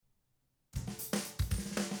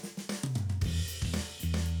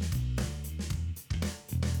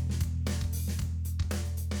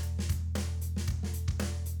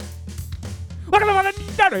Welcome to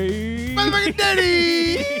Motherfucking Dirty. Motherfucking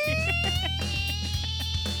Dirty.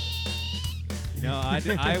 No,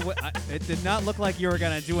 it did not look like you were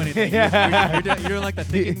gonna do anything. You're doing like the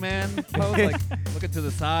thinking man pose, like looking to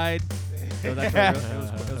the side. It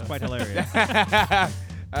was quite hilarious.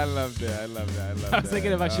 I loved it. I was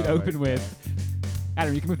thinking if I should open with.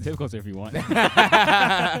 Adam, you can move the table closer if you want.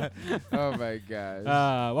 Oh my gosh.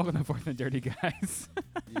 Welcome to Fourth and Dirty, guys.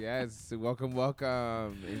 Yes. Welcome.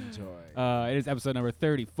 Enjoy. It is episode number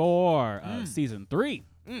 34, season 3.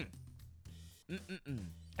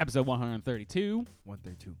 Episode 132.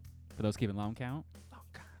 132. For those keeping long count. Oh,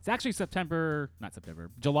 God. It's actually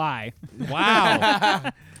July.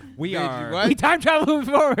 Wow. We time travel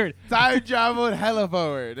moving forward. Time traveled hella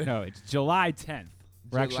forward. No, it's July 10th.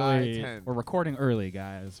 We're recording early,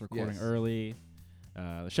 guys. Early.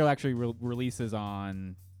 The show actually releases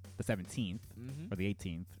on the 17th or the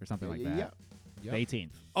 18th or something like that. Yep. The 18th.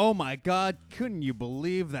 Oh my God! Couldn't you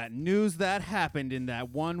believe that news that happened in that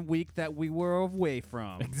 1 week that we were away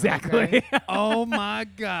from? Exactly. Okay. Oh my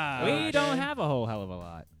God! We don't have a whole hell of a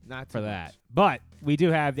lot Not for too that, much. but we do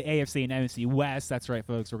have the AFC and NFC West. That's right,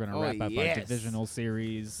 folks. We're gonna Oh, wrap up yes. our divisional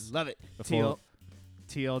series. Love it. Before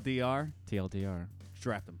TLDR. TLDR.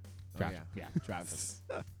 Draft them. Draft. Oh, Yeah. Draft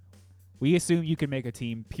them. We assume you can make a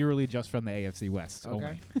team purely just from the AFC West.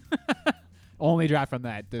 Okay. Only draft from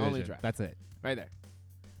that division. Only draft. That's it. Right there.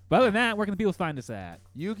 But other than that, where can the people find us at?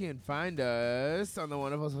 You can find us on the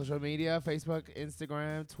wonderful social media, Facebook,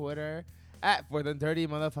 Instagram, Twitter, at Fourth and Dirty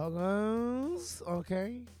Motherfuckers.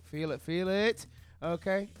 Okay. Feel it.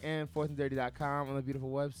 Okay. And fourthanddirty.com on the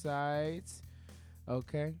beautiful website.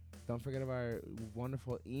 Okay. Don't forget about our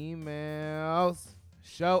wonderful emails.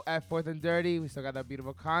 Show at Fourth and Dirty. We still got that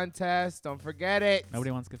beautiful contest. Don't forget it. Nobody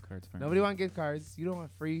wants gift cards. Nobody want gift cards. You don't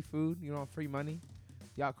want free food. You don't want free money.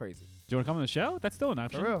 Y'all crazy. Do you want to come on the show? That's still an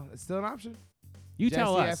option. For real. It's still an option. You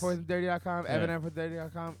tell Jesse us. at fourthanddirty.com, Yeah. Evan at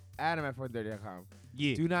fourthanddirty.com, Adam at fourthanddirty.com.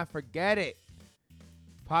 Yeah. Do not forget it.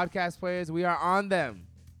 Podcast players, we are on them.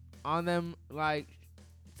 On them like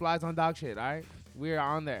flies on dog shit, all right? We are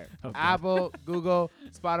on there. Okay. Apple, Google,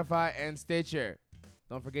 Spotify, and Stitcher.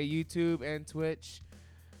 Don't forget YouTube and Twitch.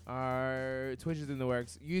 Our Twitch is in the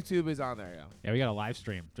works. YouTube is on there, yo. Yeah, we got a live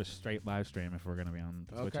stream. Just straight live stream if we're going to be on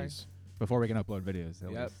the Okay. Twitches. Before we can upload videos,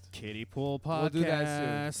 at Yep. least. Kiddie Pool Podcast. We'll do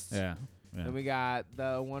that soon. Yeah. Then we got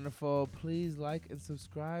the wonderful, please like and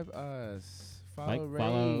subscribe us.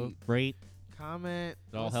 Follow, rate. comment.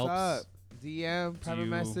 It all What's helps. up? DM, private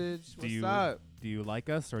message. What's up? Do you like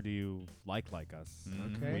us or do you like us?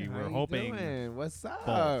 Okay. We how were you hoping doing? What's up?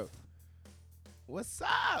 both. What's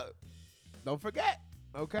up? Don't forget.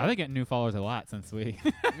 Okay. I've been getting new followers a lot since we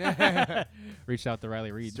reached out to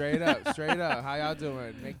Riley Reid. Straight up. How y'all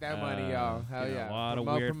doing? Make that money, y'all. Hell get a yeah. lot of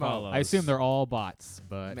Promote, weird promote. follows. I assume they're all bots,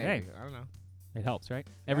 but Maybe. hey, I don't know. it helps, right?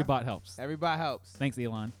 Every bot helps. Everybody helps. Thanks,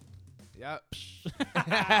 Elon. Yep.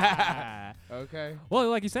 Okay. Well,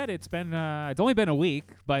 like you said, it's only been a week,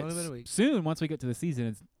 but Only been a week. soon, once we get to the season,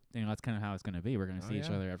 it's that's kind of how it's going to be. We're going to Oh, see each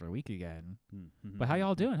yeah. other every week again. Mhm. But how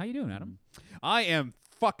y'all doing? How you doing, Adam? I am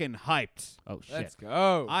fucking hyped. Oh shit! Let's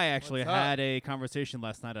go. I actually What's up? had a conversation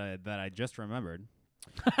last night that I just remembered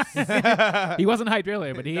He wasn't hyped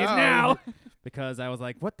earlier, but he is No. now. because I was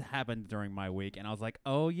like, what happened during my week? And I was like,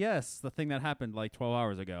 oh, yes, the thing that happened like 12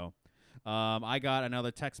 hours ago. I got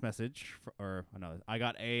another text message, I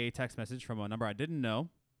got a text message from a number I didn't know.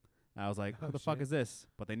 I was like, who Oh, the fuck shit. is this?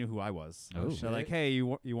 But they knew who I was. Oh, They're like, shit. hey,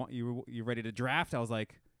 you ready to draft? I was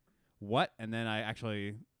like, what? And then I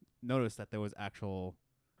actually noticed that there was actual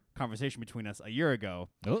conversation between us a year ago.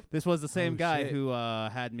 Oh. This was the same Oh, guy shit. who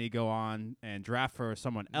had me go on and draft for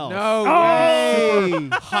someone else. No Oh! way.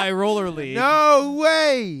 High roller league. No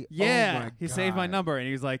way. Yeah, Oh my he saved my God. number and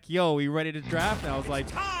he was like, "Yo, we ready to draft?" And I was like,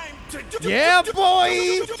 Yeah,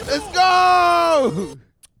 boy. Let's go.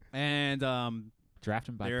 and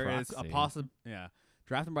Drafting by there is proxy. a possible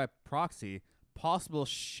drafting by proxy, possible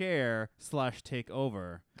share /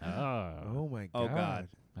 takeover. Oh, my Oh, God.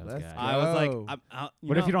 that was Let's good. go. I was like, Oh.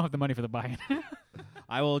 What if you don't have the money for the buy-in?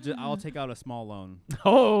 I'll take out a small loan.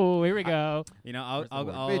 Oh, here we go. You know, I'll Where's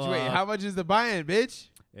the word? Bitch, wait. How much is the buy-in, bitch?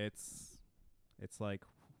 it's like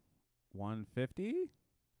 150, which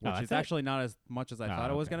that's is it? actually not as much as I Oh,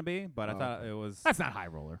 thought it was okay. gonna be, but I Oh, thought okay. it was. That's not high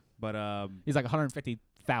roller. But He's like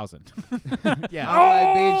 150,000. yeah. I'm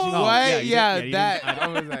like, bitch, Oh, what? yeah, you Yeah, didn't- you that. didn't- I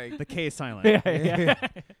was like, The K is silent.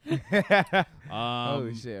 yeah.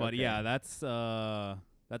 Holy shit, But okay. yeah, that's I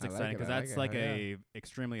like exciting it, because I like that's it, like hell a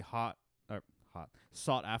extremely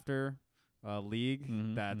sought after league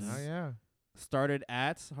Mhm, that's Oh yeah. started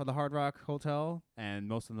at the Hard Rock Hotel, and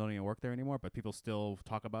most of them don't even work there anymore, but people still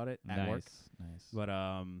talk about it at work. Nice. But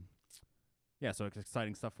yeah, so it's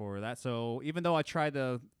exciting stuff for that. So even though I tried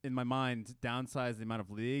to, in my mind, downsize the amount of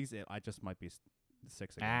leagues, I just might be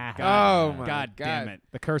 6 again. God damn it.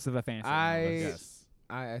 The curse of the fancy. Yes.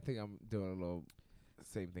 I think I'm doing a little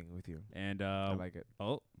same thing with you. And I like it.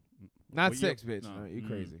 oh, Not well, 6, bitch. no, No, you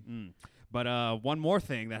crazy. But one more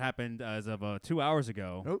thing that happened as of 2 hours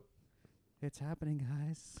ago. Nope. It's happening,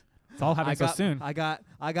 guys. It's all happening so soon. I got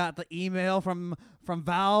the email from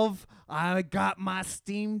Valve. I got my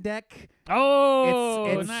Steam Deck. Oh,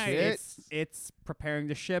 it's nice. It's preparing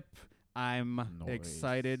to ship. I'm Nice.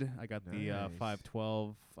 excited. I got the Nice.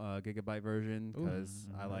 512 gigabyte version because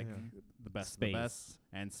I like the best of the best,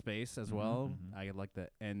 and space as well. I like the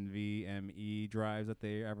NVMe drives that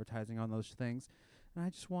they're advertising on those things, and I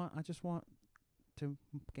just want to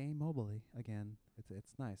game mobily again.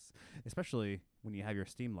 It's nice, especially when you have your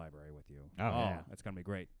Steam library with you. Oh, yeah. It's gonna be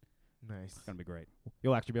great. Nice. It's gonna be great.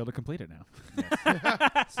 You'll actually be able to complete it now.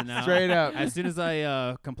 Yes. So now, Straight up. as soon as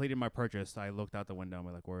I completed my purchase, I looked out the window and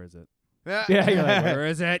was like, "Where is it? Yeah, you're like, Where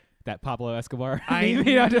is it?" That Pablo Escobar. I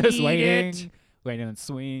just need waiting, it. waiting and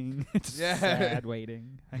swing. Just Yeah. sad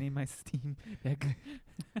waiting. I need my Steam Deck.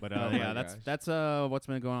 But Oh my yeah, gosh. that's what's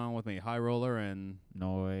been going on with me. High roller and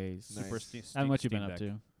Noise. Super Nice. Steam. How much you Steam been up Deck.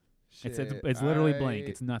 to? Shit, It's literally blank.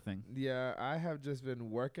 It's nothing. Yeah, I have just been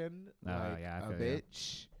working like yeah, I a feel ya.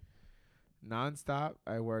 bitch, nonstop.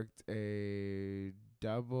 I worked a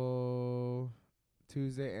double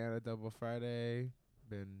Tuesday and a double Friday.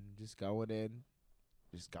 Been just going in.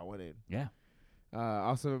 Yeah.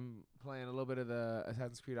 Also been playing a little bit of the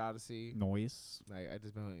Assassin's Creed Odyssey. Noise. Like I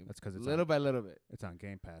just been That's because it's little by little bit. it's on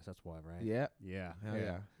Game Pass. That's why, right? Yeah. Yeah. Hell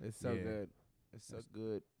yeah. It's so Yeah. good. It's so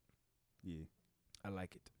good. Yeah. I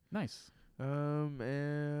like it. Nice. And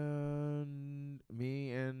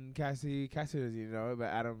me and Cassie doesn't even know it, but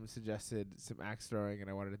Adam suggested some axe throwing, and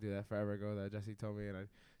I wanted to do that forever ago. That Jesse told me, and I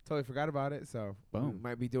totally forgot about it. So we Boom.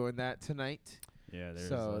 might be doing that tonight. Yeah. There's,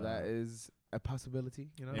 So that is a possibility,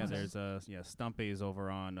 you know. yeah. There's Stumpy's over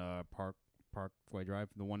on Parkway Drive,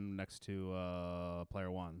 the one next to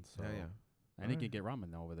Player One. So yeah. and you can Alright. get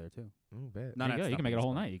ramen over there too. Ooh, bet. Not There you at go. You can make it a Stumpy's,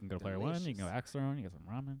 whole but night. You can go to Player One. You can go Delicious. axe throwing. You get some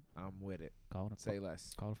ramen. I'm with it. Call it a Say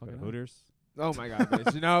less. call it a Go fucking to night. Hooters. Oh my god,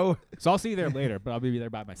 bitch! You know. So I'll see you there later, but I'll be there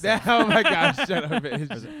by myself. Oh my gosh! Shut up, bitch.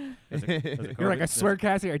 There's a You're like, I Kobe- swear,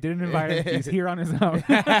 Cassie, I didn't invite him. He's here on his own.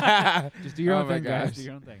 Just do your Oh own my thing, guys. gosh. Do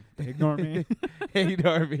your own thing. Ignore me.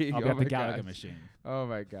 Ignore me. I'll be Oh at the my Galaga gosh. machine. Oh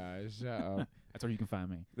my gosh! Shut up. That's where you can find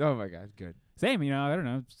me. Oh my gosh! Good. Same, I don't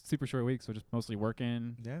know. Super short week, so just mostly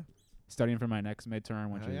working, Yeah. studying for my next midterm,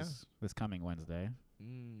 which Hell yeah. is this coming Wednesday.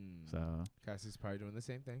 So, Cassie's probably doing the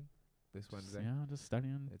same thing this Wednesday. just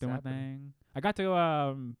studying, It's doing my happening. thing. I got to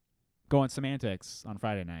go on Semantics on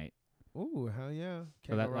Friday night. Ooh, hell yeah! So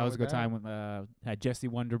Can't that go was wrong a with good that. time. With had Jesse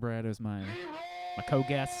Wonderbread as my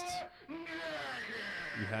co-guest.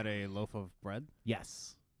 You had a loaf of bread.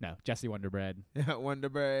 Yes. No, Jesse Wonderbread, Wonder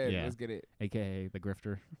Bread. Yeah. Let's get it. a.k.a. the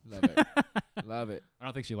Grifter. Love it. Love it. I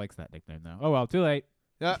don't think she likes that nickname, though. Oh, well, too late.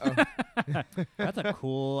 Uh-oh. That's a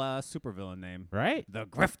cool supervillain name. Right? The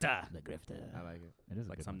Grifter. The Grifter. I like it. It is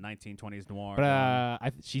Like a good some one. 1920s noir.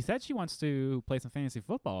 But she said she wants to play some fantasy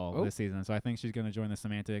football Oh. this season, so I think she's going to join the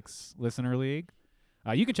Semantics Listener League.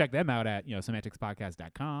 You can check them out at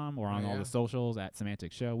semanticspodcast.com or on all yeah. the socials at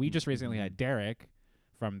Semantics Show. We just recently had Derek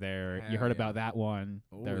from their, you Hell heard yeah. about that one,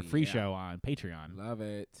 Oh, their free yeah. show on Patreon. Love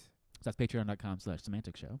it. So that's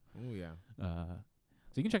patreon.com/Semantic Show. Oh yeah. So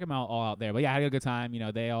you can check them out all out there. But yeah, I had a good time.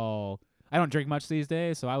 I don't drink much these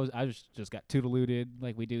days, so I just got too diluted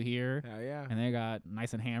like we do here. Hell yeah. And they got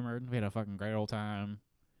nice and hammered. We had a fucking great old time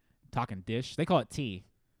talking dish. They call it tea.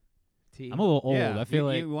 Tea. I'm a little old. Yeah, I feel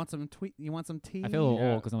like you want some You want some tea? I feel a little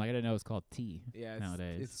Yeah. old because I'm like, I didn't know it's called tea yeah.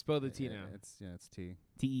 nowadays. It's spill the tea now. It's tea.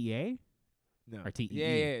 TEA No. or TEE?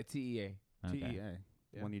 Yeah. TEA. Okay. TEA.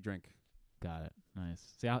 Yeah. When you drink. Got it. Nice.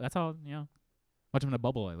 See, that's how much of a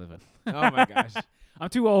bubble I live in. Oh my gosh. I'm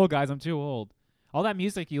too old, guys. I'm too old. All that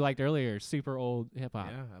music you liked earlier, super old hip hop.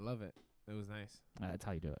 Yeah, I love it. It was nice. That's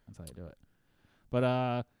how you do it.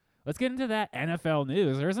 But let's get into that NFL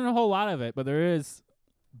news. There isn't a whole lot of it, but there is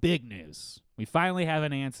big news. We finally have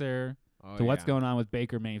an answer Oh, to what's yeah. going on with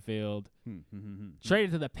Baker Mayfield.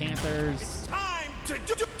 Traded to the Panthers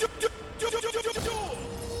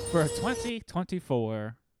for a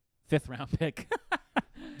 2024 fifth-round pick.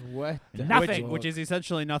 What? the Nothing. fuck? Which is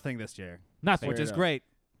essentially nothing this year. Nothing. Which is enough. great.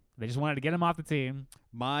 They just wanted to get him off the team.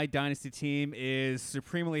 My dynasty team is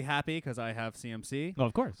supremely happy because I have CMC. Oh,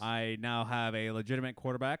 of course. I now have a legitimate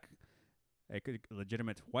quarterback,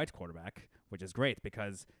 legitimate white quarterback, which is great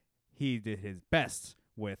because he did his best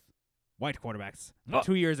with white quarterbacks Oh.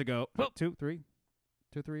 2 years ago. 3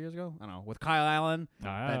 years ago? I don't know. With Kyle Allen,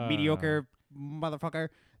 that mediocre motherfucker.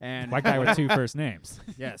 And White guy with 2 first names.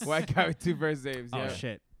 yes. White guy with 2 first names. Oh Yeah.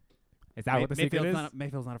 shit. Is that what the secret is?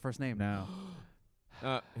 Mayfield's not a first name. No.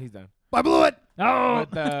 He's done. I blew it. Oh.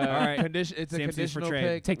 But All right. it's a CMC's for conditional trade.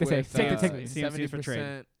 pick. Take the with, take. Take the take. CMC's for trade.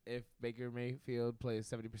 70%. If Baker Mayfield plays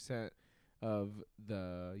 70% of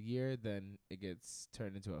the year, then it gets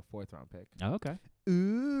turned into a 4th round pick. Oh, okay.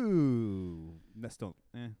 Ooh. That's still.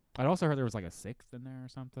 I'd also heard there was like a 6th in there or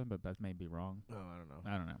something, but that may be wrong. Oh,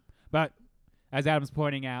 I don't know. But as Adam's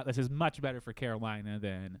pointing out, this is much better for Carolina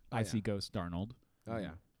than I see yeah. Ghost Darnold. Oh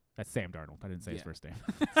yeah. That's Sam Darnold. I didn't say his Yeah. first name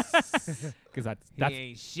because that's He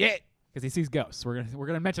ain't shit. because he sees ghosts. We're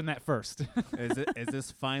gonna mention that first. Is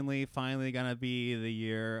this finally gonna be the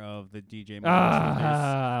year of the DJ Moore?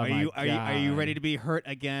 Are Are you ready to be hurt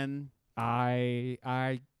again?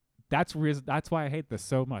 That's why I hate this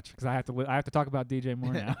so much because I have to talk about DJ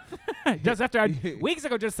Moore now. Just after I weeks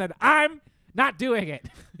ago just said I'm not doing it.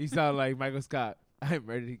 You sound like Michael Scott. I'm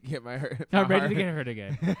ready to get my hurt. I'm ready to get hurt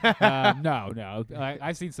again. No.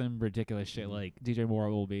 I've seen some ridiculous shit like DJ Moore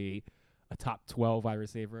will be a top 12 wide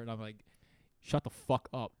receiver, and I'm like, shut the fuck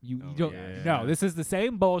up. You don't. yeah. No, this is the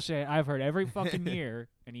same bullshit I've heard every fucking year,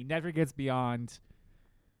 and he never gets beyond.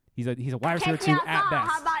 He's a wide receiver 2 at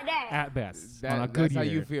best. How about that? At best, on a good That's year. how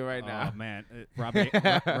you feel right now. Oh man,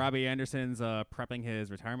 Robbie Anderson's prepping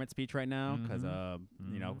his retirement speech right now because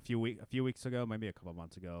you know a few weeks ago, maybe a couple of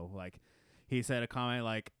months ago, like he said a comment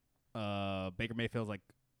like Baker Mayfield's like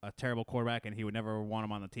a terrible quarterback and he would never want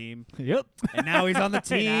him on the team. Yep. And now he's on the Now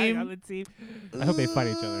he's team. on the team. I hope they fight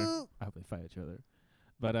each other.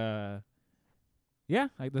 But yeah,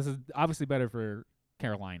 this is obviously better for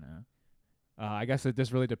Carolina. I guess it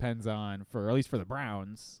just really depends on, at least for the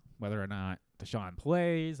Browns, whether or not Deshaun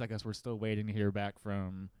plays. I guess we're still waiting to hear back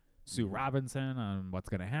from Sue Robinson on what's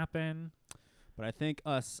going to happen. But I think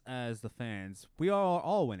us as the fans, we are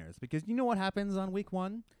all winners because you know what happens on week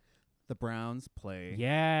 1? The Browns play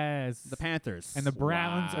Yes. the Panthers. And the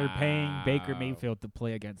Browns are paying Baker Mayfield to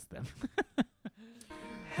play against them.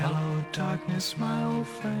 Hello, darkness, my old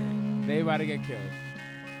friend. They about to get killed.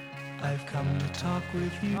 I've come to talk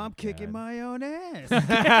with you. I'm kicking my own ass.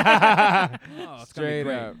 It's Straight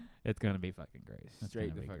gonna be up. It's going to be fucking great. It's Straight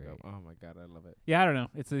gonna the be fuck great. up. Oh my god, I love it. Yeah, I don't know.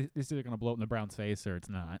 It's either going to blow up in the Browns' face or it's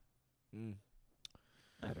not.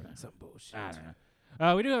 I don't know. Some bullshit. I don't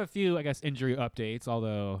know. We do have a few, I guess, injury updates,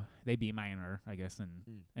 although they be minor, I guess,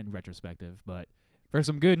 in retrospective. But for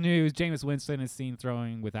some good news, Jameis Winston is seen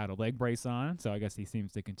throwing without a leg brace on, so I guess he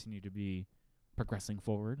seems to continue to be progressing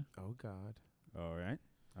forward. Oh god. All right.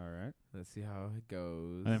 Let's see how it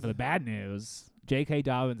goes. And then for the bad news, J.K.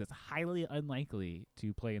 Dobbins is highly unlikely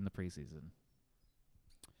to play in the preseason.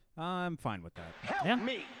 I'm fine with that. Help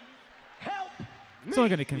me! It's only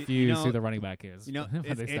going to confuse who the running back is. You know, when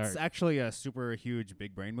they it's start. actually a super huge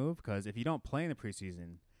big brain move because if you don't play in the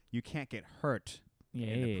preseason, you can't get hurt in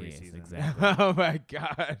the Yes, preseason. exactly. Oh my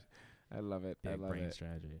god. I love it. I Big love brain it.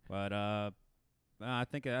 strategy. But I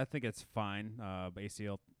think it's fine.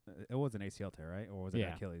 ACL, it was an ACL tear, right? Or was it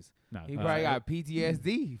Yeah. Achilles? No, He probably got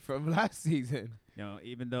PTSD from last season. You know,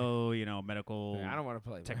 even though medical I don't want to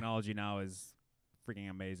play. man. technology now is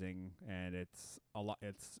freaking amazing, and it's a lot.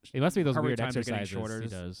 it must be those recovery weird times are getting exercises shorter. he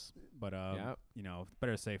does. But Yep.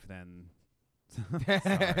 better safe than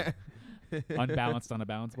Unbalanced on a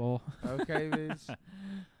balance ball. Okay, bitch. All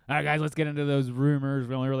right, guys, let's get into those rumors.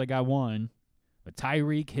 We only really got one. But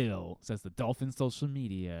Tyreek Hill says the Dolphins' social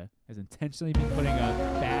media has intentionally been putting up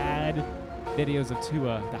bad videos of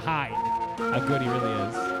Tua to hide how good he really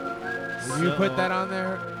is. Did you put that on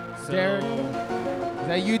there, Derek? Is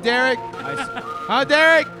that you, Derek? I Huh,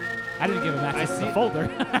 Derek? I didn't give him access to the folder.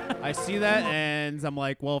 I see that, and I'm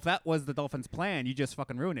like, well, if that was the Dolphins' plan, you just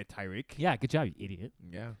fucking ruined it, Tyreek. Yeah, good job, you idiot.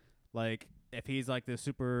 Yeah. Like, if he's like the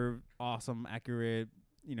super awesome, accurate,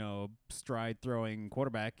 stride throwing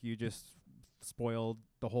quarterback, you just spoiled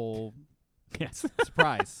the whole Yes.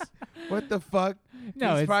 surprise. What the fuck?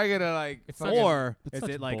 No, He's it's probably gonna like. it's fucking- Or It's is such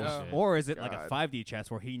it like, bullshit. or is it like God. a 5D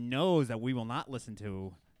chess where he knows that we will not listen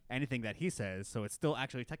to anything that he says, so it's still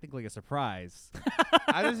actually technically a surprise.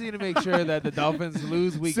 I just need to make sure that the Dolphins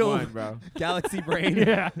lose week So- 1, bro. Galaxy brain.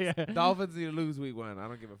 yeah. Dolphins need to lose week 1. I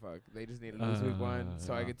don't give a fuck. They just need to lose week 1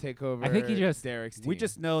 so I can take over. I think he just- Derek's team. We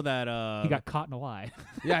just know that He got caught in a lie.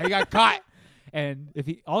 yeah, he got caught. And if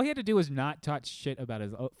all he had to do was not touch shit about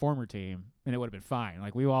his former team, and it would have been fine.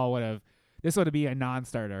 Like we all would have. This would be a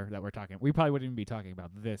non-starter that we're talking. We probably wouldn't even be talking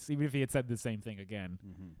about this, even if he had said the same thing again.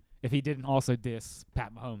 Mm-hmm. If he didn't also diss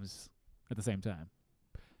Pat Mahomes at the same time.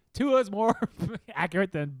 Tua is more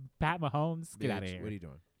accurate than Pat Mahomes. Get out of Bitch, here. What are you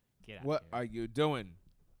doing? Get out What of are you doing?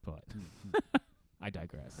 here. But I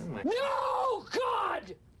digress. No,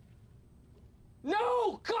 God!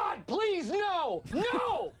 No! God, please, no!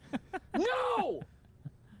 No! No!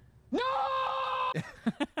 No!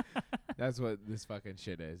 That's what this fucking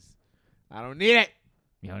shit is. I don't need it.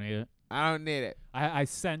 You don't need it. I don't need it. I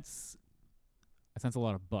sense a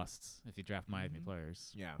lot of busts if you draft Miami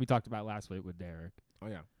players. Yeah. We talked about last week with Derek. Oh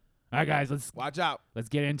yeah. All right, guys, let's Watch out.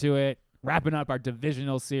 get into it. Wrapping up our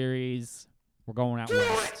divisional series. We're going out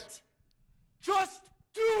west. Just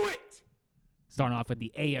do it! Starting off with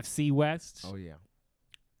the AFC West. Oh yeah.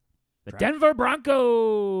 The Denver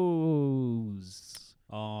Broncos.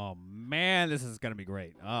 Oh man, this is gonna be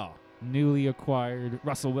great. Oh, Newly acquired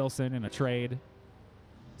Russell Wilson in a trade.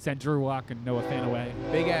 Sent Drew Lock and Noah Fan away.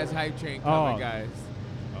 Big ass hype train coming, Oh. guys.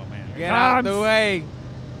 oh man. Get out the comes. way.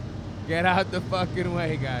 Get out the fucking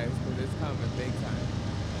way, guys, because it's coming big time.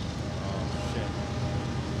 Oh shit.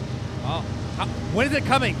 Oh, when is it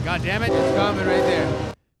coming? God damn it! It's coming right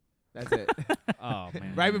there. That's it. Oh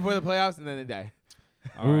man. Right before the playoffs, and then they die.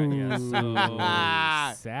 All right. Yeah. Ooh.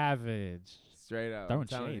 So Savage. Straight up. Throwing I'm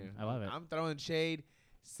telling shade. you. I love it. I'm throwing shade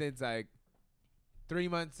since like 3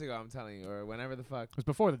 months ago. I'm telling you, or whenever the fuck. It was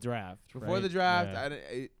before the draft. Before right? the draft,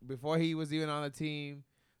 Yeah. before he was even on the team,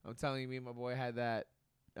 I'm telling you, me and my boy had that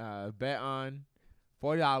bet on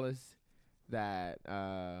 $40 that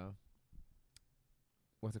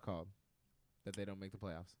what's it called? That they don't make the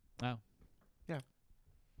playoffs.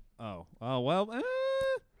 oh well.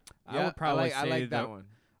 I Yeah, would probably I say like that one.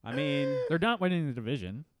 I mean, They're not winning the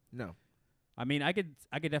division. No, I could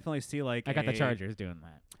definitely see like I got the a- Chargers doing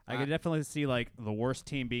that. I could definitely see like the worst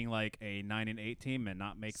team being like a 9-8 team and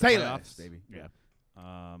not make say the less, playoffs. baby.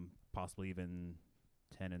 Yeah. Possibly even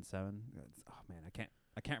 10-7. Oh man,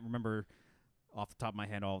 I can't remember off the top of my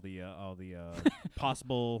head all the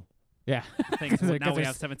possible Yeah. things. Because Now we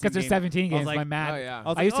have 17 Because there's games. 17 I was games. like, my math. Oh yeah. I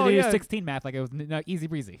was I used to like, do oh, yeah. 16 math like it was easy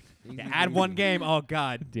breezy. Easy Yeah, add one peasy. game. Oh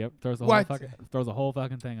god. Yep. Throws the What? whole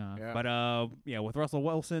fucking thing off. Yeah. But yeah, with Russell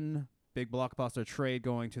Wilson, big blockbuster trade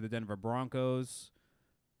going to the Denver Broncos.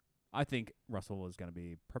 I think Russell is going to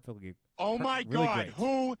be perfectly. Oh my really God! great.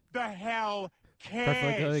 Who the hell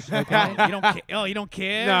Perfectly. cares? Okay. You don't care? Oh, you don't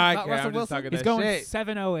care? No, I about care. Russell I'm just Wilson? talking He's that going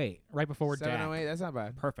shit. 7-0-8 right before 7-08. Dak. That's not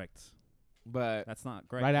bad. Perfect. But That's not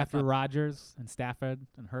great. Right That's after not- Rodgers and Stafford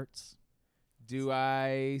and Hurts. do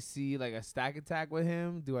I see like a stack attack with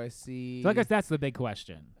him? Do I see? So I guess that's the big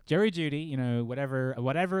question. Jerry Jeudy,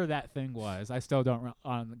 whatever that thing was, I still don't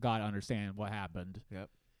God understand what happened. Yep.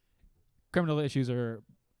 Criminal issues are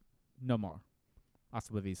no more.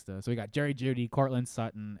 Hasta la vista. So we got Jerry Jeudy, Cortland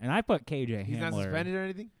Sutton, and I put KJ He's not Hamler. suspended or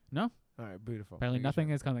anything. No. All right, beautiful. Apparently Making nothing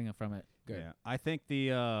sure. is coming from it. Good. Yeah, I think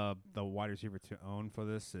the wide receiver to own for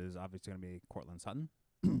this is obviously going to be Cortland Sutton.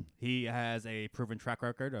 He has a proven track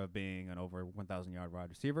record of being an over 1,000-yard wide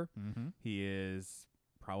receiver. Mm-hmm. He is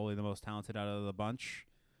probably the most talented out of the bunch.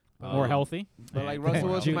 More healthy. But like and Russell more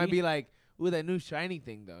Wilson Jeudy? might be like, ooh, that new shiny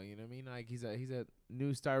thing though. You know what I mean? Like he's a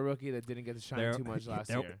new star rookie that didn't get to shine There- too much last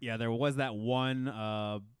there, year. Yeah, there was that one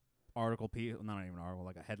article piece, not even an article,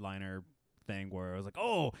 like a headliner thing where it was like,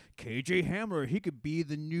 oh, KJ Hamler, he could be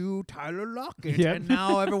the new Tyler Lockett. Yep. And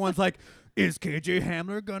now everyone's like, is KJ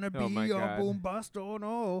Hamler going to Oh my be a God. boom bust? Oh,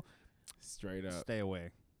 no. Straight up. Stay away.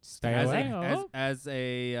 Stay As away. as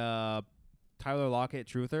a Tyler Lockett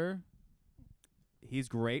truther, he's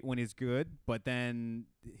great when he's good, but then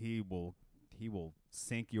he will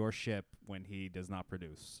sink your ship when he does not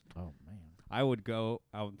produce. Oh man. I would talk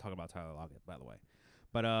about Tyler Lockett, by the way.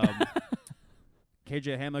 But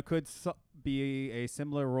KJ Hamler could be a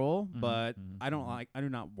similar role, Mhm, but mhm, I don't mhm. I do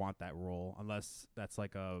not want that role unless that's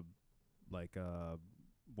like a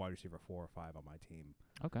wide receiver 4 or 5 on my team.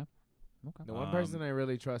 Okay. Okay. The one Um, person I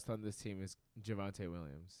really trust on this team is Javonte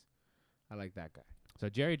Williams. I like that guy. So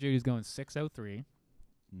Jerry Judy's going 6-0-3.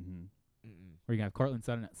 Mm-hmm. Or you can have Cortland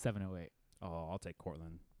Sutton at 7-0-8. Oh, I'll take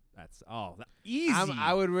Cortland. That's easy.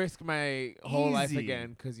 I would risk my whole life Easy.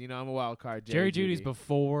 again because you know I'm a wild card. Jerry Jeudy. Judy's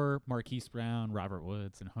before Marquise Brown, Robert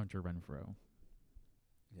Woods, and Hunter Renfro.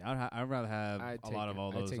 Yeah, I'd rather have I'd a take lot of it. all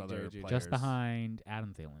I'd those take other Jerry Jeudy. players. Just behind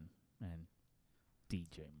Adam Thielen and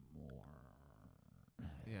DJ Moore.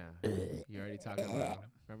 Yeah. You already talking about him.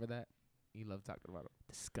 Remember that? You love talking about him.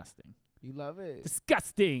 Disgusting. You love it.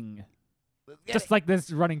 Disgusting. Let's get Just it. like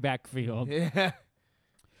this running back field. Yeah.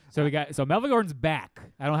 So Melvin Gordon's back.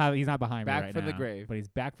 He's not behind Back me right from the now, grave. but he's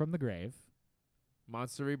back from the grave.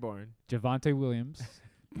 Monster Reborn. Javonte Williams,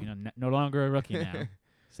 no longer a rookie now.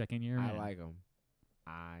 Second year. I in. like him.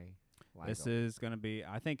 I like This him. is going to be,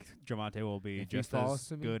 I think Javonte will be If he just falls as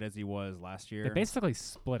to me- good as he was last year. They basically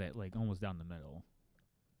split it like almost down the middle.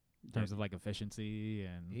 in terms of like efficiency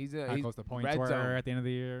and He's how close the points red were zone. at the end of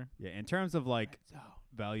the year. Yeah, in terms of like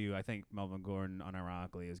value, I think Melvin Gordon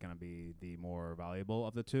unironically is going to be the more valuable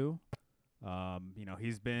of the two.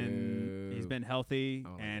 He's been healthy,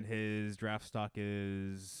 Oh, and his draft stock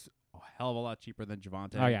is a hell of a lot cheaper than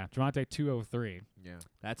Javonte. Oh yeah, Javonte 203. Yeah.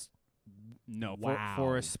 That's no Wow.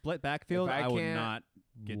 for a split backfield. If I I would can't- not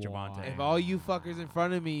get Javonte. If all you fuckers in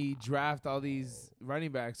front of me draft all these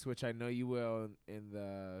running backs, which I know you will in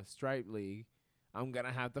the Stripe League, I'm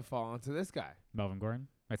gonna have to fall into this guy. Melvin Gordon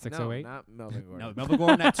at No, 608. not Melvin Gordon. No, Melvin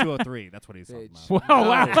Gordon at 203. That's what he's talking Bitch. about. Whoa, No,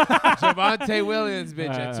 wow. Javonte Williams, bitch,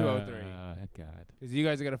 at 203. God. Because you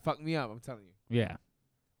guys are gonna fuck me up. I'm telling you. Yeah.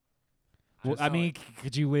 Well, just I saw mean, it.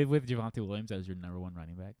 could you live with Javonte Williams as your number one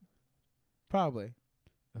running back? Probably.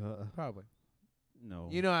 Probably. No.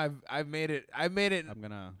 You know, I've made it. I've made it I'm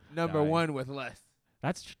gonna number die. one with less.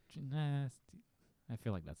 That's I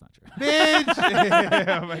feel like that's not true.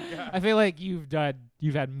 Bitch. Oh my god. I feel like you've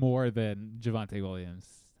had more than Javonte Williams.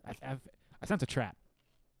 I sense a trap.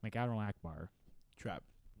 Like Admiral Akbar. Trap.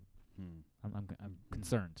 I'm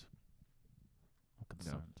concerned. I'm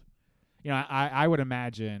concerned. You know, I would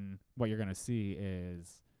imagine what you're gonna see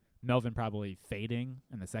is Melvin probably fading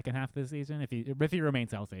in the second half of the season if he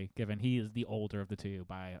remains healthy, given he is the older of the two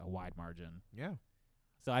by a wide margin. Yeah.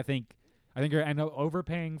 So I think you're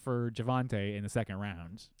overpaying for Javonte in the second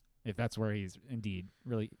round if that's where he's indeed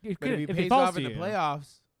really. But if he pays falls off to in the you.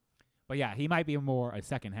 playoffs, But yeah, he might be more a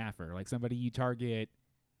second halfer, like somebody you target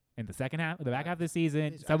in the second half, the back half of the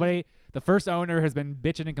season. Bitch, The first owner has been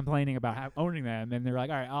bitching and complaining about owning them, and they're like,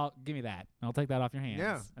 "All right, I'll give me that. I'll take that off your hands."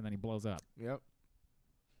 Yeah. And then he blows up. yep.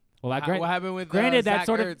 Well, that What happened with granted, Zach that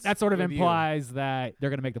Ertz sort of with you? implies that they're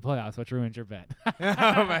gonna make the playoffs, which ruins your bet.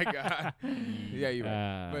 Oh my god. Yeah, you're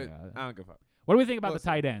right. But I don't give a fuck. What do we think about Listen.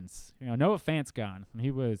 the tight ends? You know, Noah Fant's gone.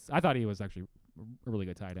 I thought he was actually a really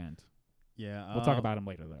good tight end. Yeah. We'll talk about him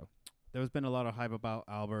later, though. There's been a lot of hype about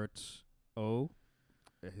Albert O.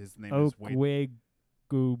 His name is Wade.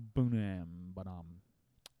 Okwegubunam,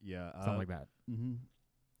 Yeah. something like that. Mm-hmm.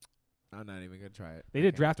 I'm not even gonna try it. They did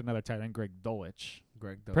Okay. draft another tight end, Greg Dulwich.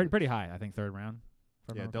 Greg Pretty high, I think, third round.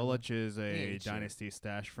 if I Yeah, remember Dulwich is a ain't shit. dynasty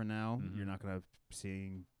stash for now. Mhm. You're not gonna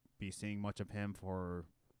be seeing much of him for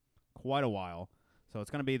quite a while. So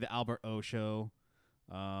it's gonna be the Albert O show.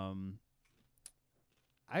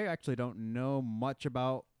 I actually don't know much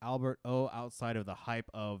about Albert O outside of the hype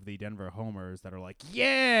of the Denver homers that are like,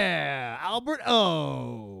 yeah, Albert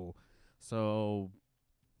O. So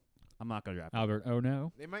I'm not gonna draft him. Albert, oh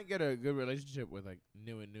no. They might get a good relationship with like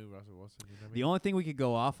new Russell Wilson. You know what I The mean? only thing we could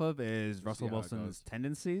go off of is Russell how it Wilson's goes.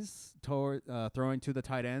 tendencies toward throwing to the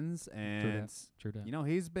tight ends, and True that. you know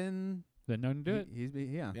he's been Then known to do it.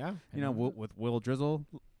 yeah. Yeah. You know, with Will Drizzle,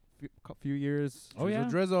 few years. Oh, yeah.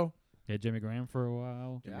 Drizzle. Yeah, Jimmy Graham for a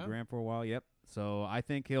while. Jimmy Yeah. Graham for a while. Yep. So I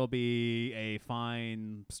think he'll be a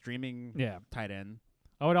fine streaming Yeah. tight end.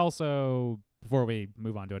 I would also, before we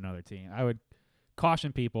move on to another team, I would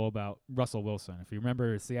caution people about Russell Wilson. If you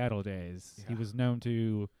remember his Seattle days, he Yeah. was known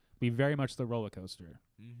to be very much the roller coaster.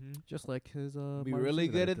 Mm-hmm. Just like his Be wide really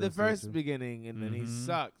receiver good that at he the throws first to. beginning, and then he Mhm.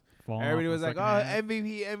 sucked. Falling Everybody off was the like, second "Oh, half.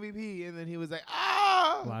 MVP," and then he was like,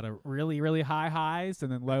 "Ah!" A lot of really, really high highs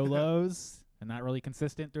and then low lows, and not really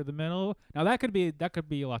consistent through the middle. Now that could be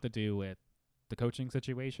a lot to do with the coaching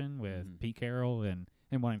situation with Mhm. Pete Carroll and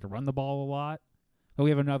him wanting to run the ball a lot. But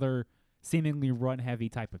we have another seemingly run heavy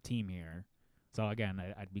type of team here. So again,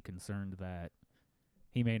 I'd be concerned that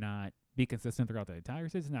he may not be consistent throughout the entire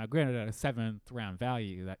season. Now, granted, at a 7th round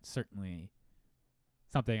value, that's certainly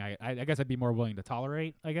something I guess I'd be more willing to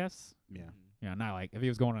tolerate. I guess. Yeah. You know, not like if he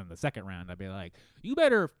was going in the second round, I'd be like, you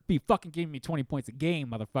better be fucking giving me 20 points a game,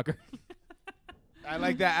 motherfucker. I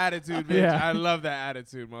like that attitude, bitch. Yeah. I love that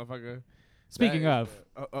attitude, motherfucker. Speaking That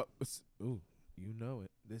of, is ooh, you know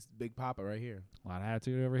it. This Big Papa right here. a lot of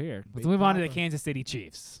attitude over here. Let's Big move on to the Papa. Kansas City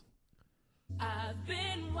Chiefs. I've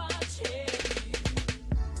been watching. At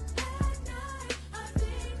night, I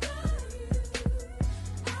think of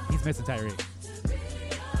you. He's missing Tyreek.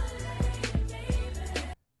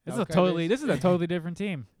 This Okay, is a totally different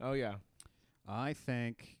team. Oh yeah. I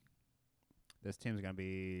think this team's gonna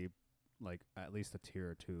be like at least a tier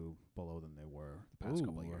or two below than they were the past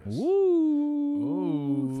couple of Ooh. years.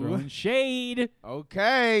 Ooh, Ooh. throwing shade.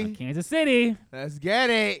 Okay. Kansas City. Let's get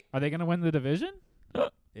it. Are they going to win the division?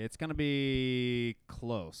 It's gonna be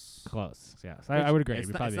close. Close. Yes, I would agree. It's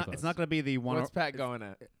It'd not, probably it's, be not, it's close. not gonna be the one. What's Pat going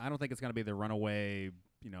at? I don't think it's gonna be the runaway.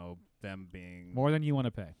 You know, them being More than you want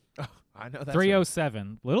to pay. I know that's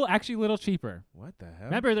 307. Little cheaper. What the hell?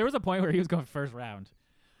 Remember, there was a point where he was going first round.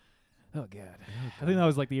 Oh god. I think that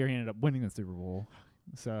was like the year he ended up winning the Super Bowl.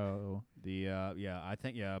 So the I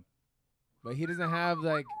think but he doesn't have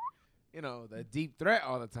like, the deep threat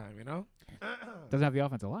all the time. Doesn't have the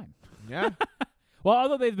offensive line. Yeah. Well,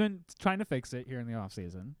 although they've been trying to fix it here in the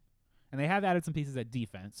offseason, and they have added some pieces at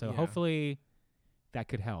defense, so Yeah. hopefully that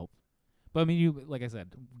could help. But I mean, like I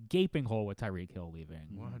said, gaping hole with Tyreek Hill leaving.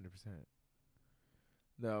 100%.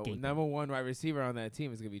 The Gaping. number one wide receiver on that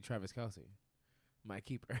team is gonna be Travis Kelce, my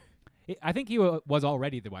keeper. I think he was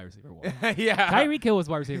already the wide receiver one. Yeah. Tyreek Hill was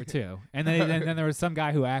wide receiver too, and then there was some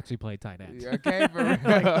guy who actually played tight end. Okay, for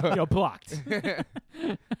Like, real. blocked.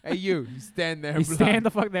 Hey, you stand there. You and stand the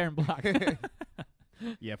block. fuck there and block.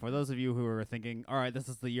 Yeah, for those of you who are thinking, all right, this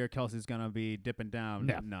is the year Kelsey's gonna be dipping down.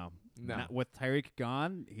 No. No. No. Not with Tyreek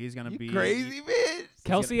gone, he's gonna You be crazy bitch.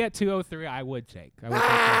 Kelsey at 203, I would take. I would take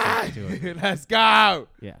Kelsey at 203. Let's go.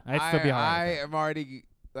 Yeah, I'd still be all right. I with am already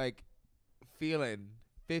like feeling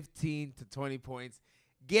 15 to 20 points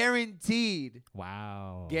guaranteed. that.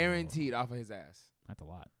 Wow. Guaranteed off of his ass. That's a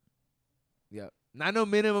lot. Yep. Not no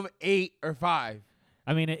minimum 8 or 5.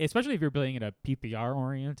 I mean, especially if you're playing in a PPR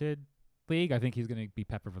oriented league, I think he's going to be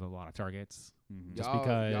peppered with a lot of targets. Mhm. Just Y'all-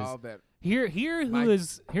 because- y'all bet.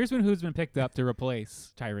 Here's who's been picked up to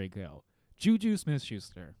replace Tyreek Hill. Juju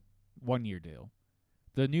Smith-Schuster, 1-year deal.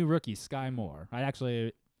 The new rookie Sky Moore.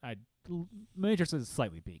 My interest is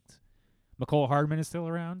slightly peaked. McCole Hardman is still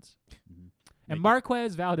around, Mhm. and They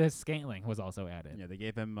Marquez Valdez-Scantling was also added. Yeah, they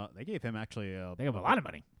gave him actually They have a lot of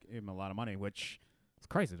money. gave him a lot of money, which It's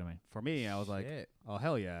crazy to me. for me I was like, Shit. oh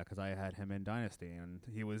hell yeah, because I had him in Dynasty and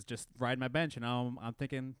he was just riding my bench, and now I'm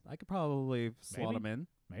thinking I could probably slot Maybe. him in.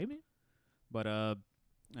 Maybe. But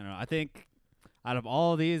I think out of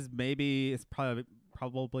all of these, maybe it's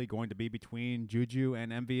probably going to be between Juju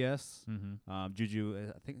and MVS. Mm-hmm.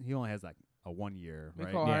 Juju, I think he only has like a 1 year, right?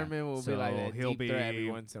 Nicole Yeah. Hardman will be like So that he'll deep threat every be-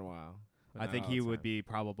 once in a while. but I not think all he the would time. be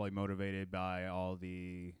probably motivated by all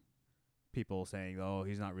the people saying, "Oh,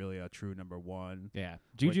 he's not really a true number one." Yeah.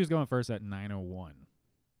 Juju's going first at 901.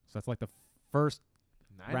 So that's like the first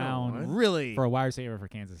 901? round Really? for a wide receiver for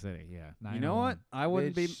Kansas City. Yeah. You know what? 901. I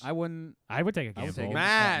wouldn't be. Bitch. I wouldn't. I would take a I would gamble. take it.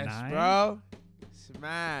 at Smash, 9. bro.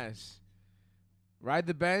 Smash. Ride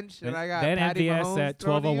the bench, and I got then Patty MVS Mahomes at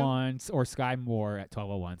throwing to you. 1201 or Sky Moore at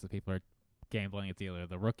 1201. So people are gambling at either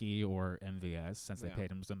the rookie or MVS since they Yeah.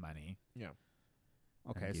 paid him some money.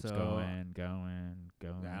 And Okay, it keeps so going.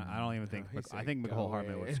 yeah, I don't even think. he I think said McCole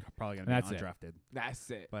Hardman go was in. probably going to That's be it. undrafted. That's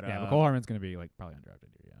it. But Yeah, McCole Hardman's going to be like probably undrafted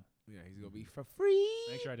here. Yeah. Yeah, he's gonna be for free.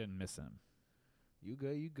 Make sure I didn't miss him. You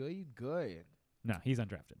good? You good? You good? No, he's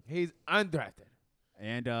undrafted. He's undrafted.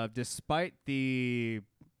 And despite the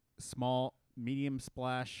medium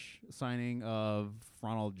splash signing of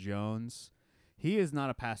Ronald Jones, he is not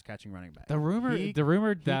a pass catching running back. The rumor He-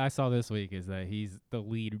 that I saw this week is that he's the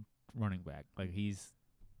lead running back. Like he's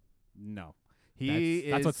No. He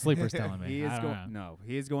that's is what Sleeper's telling me. He is I don't going know. no.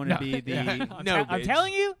 He is going No. to be the I'm No, I'm bitch.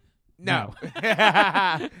 telling you. No.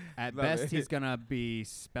 at Love best it. he's gonna be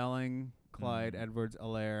spelling Clyde Mhm.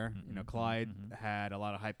 Edwards-Helaire. You know, Mhm, Clyde mhm. had a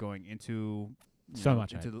lot of hype going into So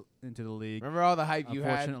much into the league. Remember all the hype you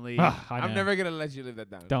had? Unfortunately, I I'm know. never gonna let you live that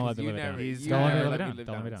down. Don't 'cause let me you live it down. never, He's- you don't let me never live it let down. live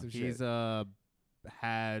Don't let me down down. some he's shit.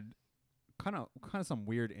 had kind of some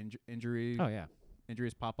weird injury Oh yeah.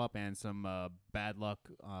 injuries pop up and some bad luck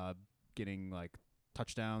getting like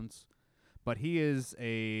touchdowns, but he is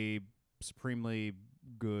a supremely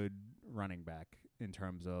good running back in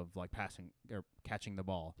terms of like passing or catching the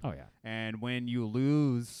ball. Oh yeah. And when you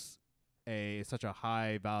lose such a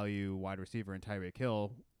high value wide receiver in Tyreek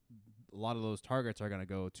Hill, a lot of those targets are going to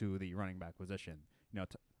go to the running back position.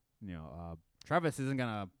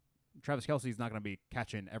 Travis Kelce's not going to be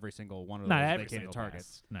catching every single one of Not those every vacated single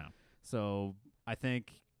targets. pass. No. So I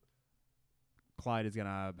think Clyde is going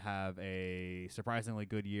to have a surprisingly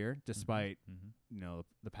good year, despite Mm-hmm.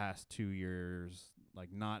 the past 2 years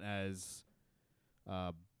like not as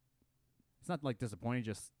it's not like disappointing,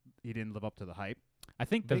 just he didn't live up to the hype. I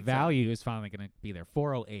think the Big time. value is finally going to be there.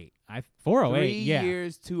 408. 408. 3 Yeah.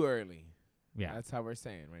 years too early. Yeah. That's how we're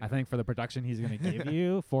saying right I now. think for the production he's going to give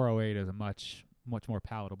you, 408 is a much more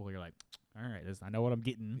palatable. You're like, all right, I know what I'm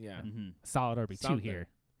getting. Yeah. Mm-hmm. Solid RB2 Something. here.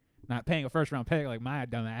 Not paying a first round pick like my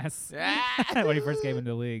dumbass Yeah. when he first came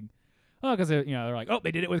into the league. Oh, because they're like, oh,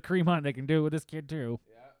 they did it with Kareem Hunt. They can do it with this kid too.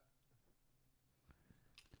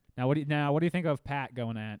 Now, what do you think of Pat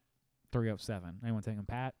going at 307? Anyone taking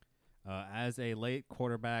Pat? As a late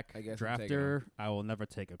quarterback I guess I'm taking drafter, I will never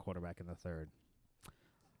take a quarterback in the third,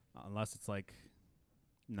 unless it's like.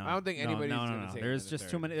 No, I don't think anybody's no, gonna take him There's in the just too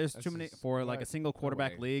third. many. There's That's too many just for like a what? single No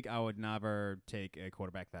quarterback way. league. I would never take a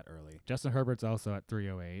quarterback that early. Justin Herbert's also at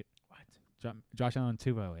 308. What? Josh Allen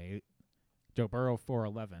 208. Joe Burrow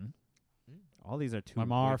 411. All these are too.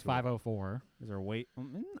 Lamar way too- 504. These are way.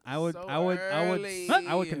 I would. So I would. early.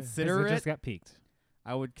 I would consider This it. just got peaked.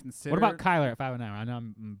 I would consider. What about Kyler at 509? I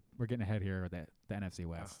know we're getting ahead here with the NFC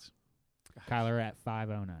West. Kyler at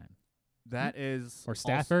 509. that? Is Or also-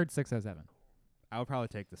 Stafford 607. I would probably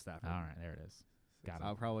take the Stafford. All right, there it is. Got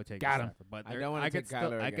I'll him. probably take Got the him. Stafford. But I there- don't wanna could take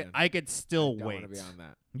still. Kyler I could. again. I could still Don't wait. want to be on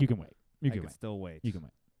that. You can wait. You I can could wait. still wait. You can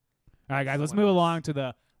wait. All right, guys, let's Someone move else. along to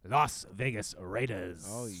the Las Vegas Raiders.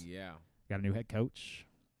 Oh yeah. Got a new head coach.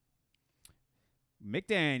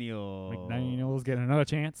 McDaniel. McDaniel's getting another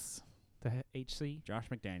chance to HC. Josh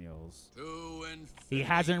McDaniels. He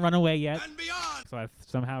hasn't run away yet. So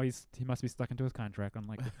somehow he must be stuck into his contract,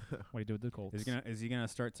 unlike what he did with the Colts. Is he gonna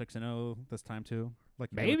start 6-0 this time too? Like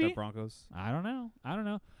he did with Maybe. the Broncos. I don't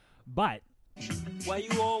know. But Why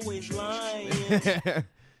you always lying?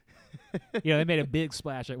 they made a big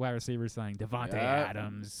splash at wide receiver signing Devontae Yep.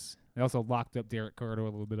 Adams. They also locked up Derek Carr to a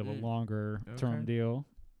little bit of a longer term Okay. deal.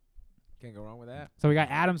 Can't go wrong with that. So we got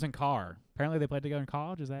Adams and Carr. Apparently they played together in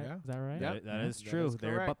college. Is that Yeah. is that right? Yep. That is That true. is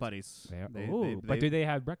They're correct. butt buddies. They are, They- ooh, they- but do they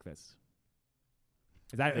have breakfast?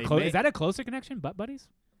 Is that They is may- that a closer connection? Butt buddies?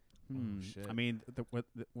 shit. I mean,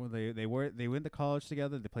 they went to college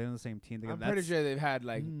together. They played on the same team together. I'm pretty sure they've had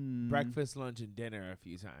like Hmm. breakfast, lunch, and dinner a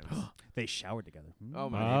few times. They showered together. Oh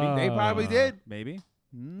Hmm. my! Maybe they probably did. Maybe.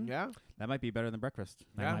 Hmm. Yeah. That might be better than breakfast.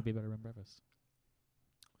 That Yeah. might be better than breakfast.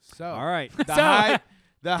 So All right. the hype,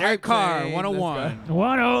 the Derek hype Carr, train, 101.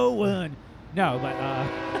 101. No,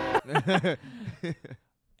 but let's go.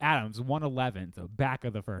 Adams 111, so back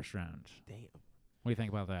of the first round. Damn. What do you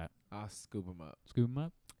think about that? I'll scoop him up. Scoop him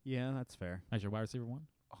up Yeah, that's fair. as your wide receiver one.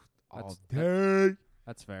 All That's- day.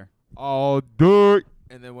 That's fair. All day.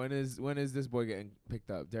 And then when is this boy getting picked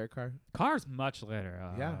up? Derek Carr? Carr's much later.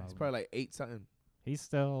 Yeah, he's probably like 8 something. He's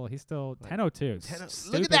still Like 10:02. 10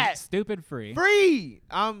 Stupid, look at that. Stupid free. Free.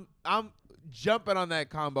 I'm jumping on that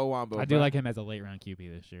combo wombo. I do bro. like him as a late round QB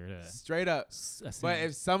this year. Straight up. But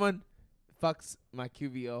if someone fucks my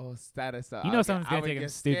QBO status up, You know I'll someone's get- gonna I would take him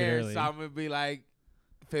get stupid scared, early. So I'm gonna be like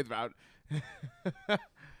 5th round.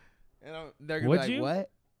 And they're gonna Would be like, you? what?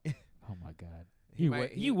 oh my god, He you might- would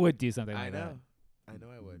he- you would do something I like know. I know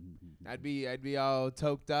I would. I'd be all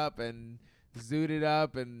toked up and zooted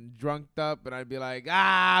up and drunked up, and I'd be like,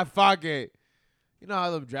 fuck it. You know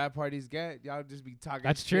how them draft parties get? Y'all just be talking. that.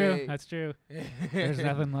 That's true. shit. That's true. There's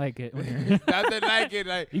nothing like it. when you're- There's nothing like it.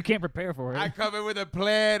 Like you can't prepare for it. I come in with a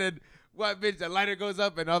plan, and what bitch? The lighter goes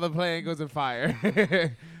up, and all the plan goes in fire.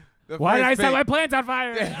 The Why did I first set my pick- plants on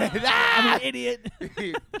fire? I'm an idiot.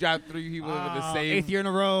 Drop 3 people in the same. 8th year in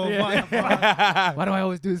a row. Yeah. Why do I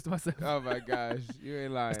always do this to myself? Oh my gosh, you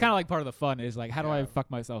ain't lying. It's kind of like part of the fun is like, how do I Yeah. fuck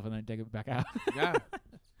myself and then take it back out? yeah.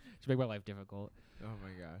 to make my life difficult. Oh my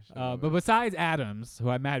gosh. I love But it. besides Adams, who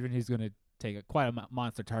I imagine he's going to take quite a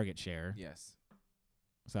monster target share, yes.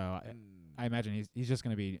 so Mm, I imagine he's just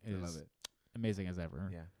going to be I love as it. amazing as ever.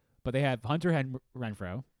 Yeah. But they have Hunter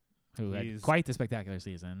Renfro, who had He's- quite the spectacular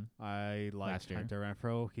season. I like Last year. Hunter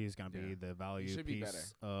Renfro. He's gonna be Yeah. the value should be better.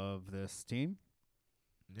 piece of this team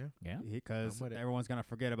Yeah. Yeah. because I'm with it. everyone's gonna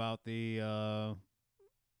forget about the.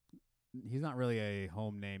 He's not really a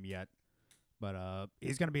home name yet, but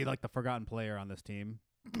he's gonna be like the forgotten player on this team.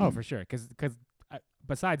 Oh, for sure. Because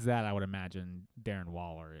besides that, I would imagine Darren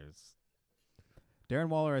Waller is. Darren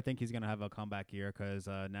Waller, I think he's gonna have a comeback year because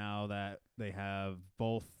now that they have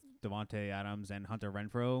both Devontae Adams and Hunter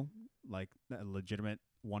Renfro, like a legitimate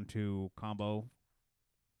 1-2 combo,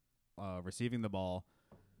 receiving the ball,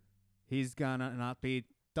 he's gonna not be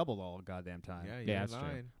doubled all goddamn time. Yeah, Yeah, you're that's true.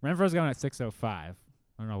 lying. Renfro's going at 605.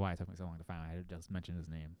 I don't know why it took me so long to find out. I just mentioned his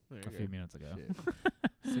name There a you few go. minutes ago.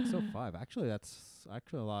 Shit. 605. Actually, that's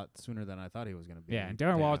actually a lot sooner than I thought he was gonna be. Yeah, and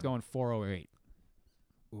Darren Waller's Yeah. going 408.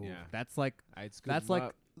 Ooh, Yeah. that's like I'd scoop that's him like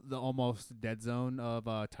up. the almost dead zone of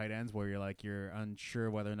tight ends where you're unsure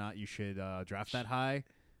whether or not you should draft that high.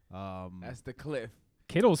 That's the cliff.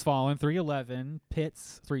 Kittle's fallen 311.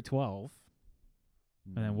 Pitts 312.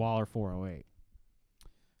 And then Waller 408.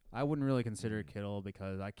 I wouldn't really consider Kittle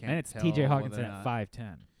because I can't. And it's tell T.J. whether Hawkinson or at not-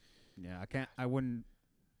 510. Yeah, I can't. I wouldn't.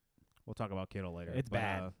 We'll talk about Kittle later. It's but,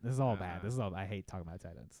 bad. This is all bad. This is all. I hate talking about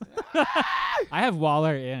tight ends. Ah! I have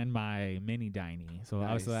Waller in my mini diny, so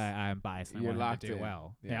obviously Nice. I'm biased. And I You're want him locked to do in.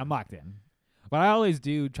 well. Yeah. Yeah, I'm locked in. But I always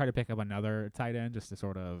do try to pick up another tight end just to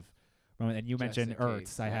sort of. And you Just mentioned in Ertz.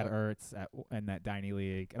 case, I had yep. Ertz in that diny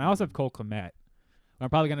league, and I also have Cole Kmet. I'm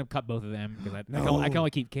probably gonna cut both of them because I can No. only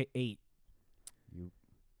keep 8.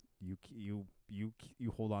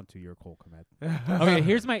 You hold on to your Cole Kmet. Okay,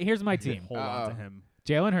 here's my team: Hold on Uh-oh. to him.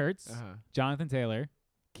 Jalen Hurts, Uh-huh. Jonathan Taylor,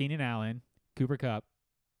 Keenan Allen, Cooper Kupp,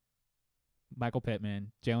 Michael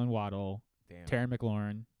Pittman, Jalen Waddle, Damn. Terry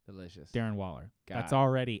McLaurin, Delicious. Darren Waller. That's God.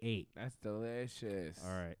 already 8. That's delicious.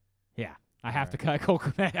 All right. Yeah, I have to Alright. cut Cole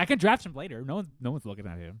Kmet. I can draft him later. No one's looking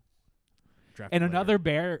at him. Draft And him later. another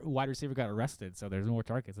Bear wide receiver got arrested, so there's more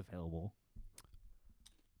targets available.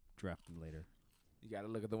 Draft him later. You got to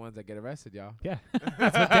look at the ones that get arrested, y'all. Yeah,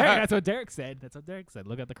 that's what Derek said. That's what Derek said.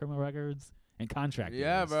 Look at the criminal records and contract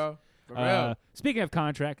Yeah, years. bro. For real. Speaking of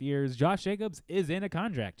contract years, Josh Jacobs is in a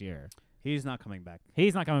contract year. He's not coming back.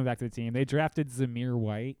 He's not coming back to the team. They drafted Zamir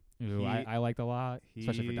White, who He- I liked a lot,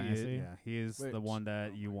 especially for He Dynasty. Yeah, he is the Which- one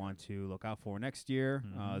that you want to look out for next year.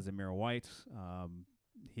 Mhm. Zamir White.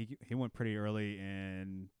 He went pretty early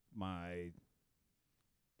in my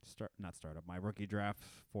my rookie draft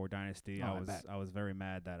for Dynasty. Oh, I bet. I was very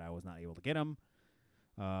mad that I was not able to get him.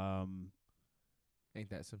 Ain't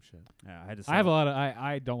that some shit? Yeah, I had to. I have a sell- lot of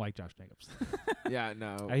I don't like Josh Jacobs. Yeah,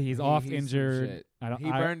 no. He's off injured. I don't. He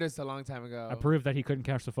I, burned us a long time ago. I proved that he couldn't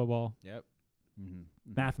catch the football Yep. Mhm.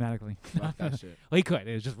 mathematically. Fuck that shit. Well, he could.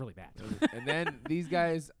 It was just really bad. And then these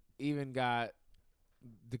guys even got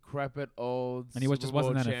decrepit old And he was Super just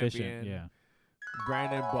wasn't Bowl that efficient. champion Yeah,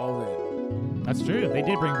 Brandon Bolden that's true. They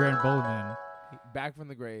did bring Brandon Bolden back from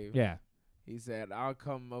the grave. in. Yeah. He said, "I'll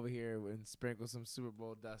come over here and sprinkle some Super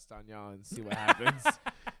Bowl dust on y'all and see what happens."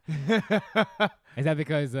 Is that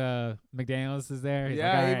because McDaniels is there? He's like,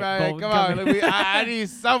 Yeah, "All he right, probably, Bolden, come on. in." Let me, I need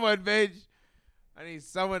someone, bitch. I need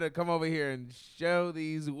someone to come over here and show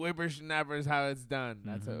these whippersnappers how it's done.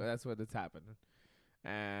 Mhm. That's what it's happening.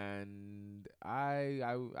 And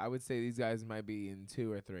I would say these guys might be in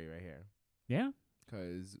 2 or 3 right here. Yeah.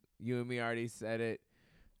 Because you and me already said it,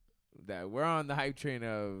 that we're on the hype train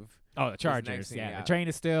of, Oh, the next Chargers. thing, Yeah, yeah. the train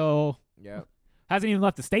is still yep. hasn't even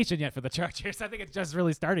left the station yet for the Chargers. I think it's just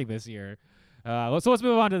really starting this year. So let's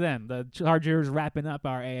move on to them. The Chargers wrapping up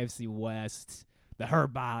our AFC West. The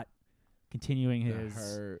Herbot continuing his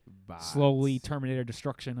Herbot. slowly Terminator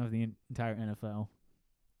destruction of the entire NFL.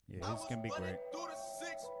 Yeah, he's gonna be great.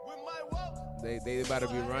 They about to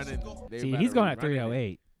be running. They See, about he's to going be at running it.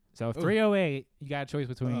 308. So Ooh. 308, you got a choice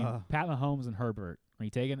between Ugh. Pat Mahomes and Herbert. Are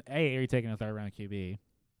you taking Are you taking a third round QB?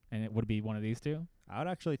 And it would be one of these two? I would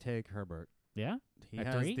actually take Herbert. Yeah? He At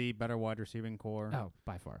has 3? the better wide receiving core. Oh,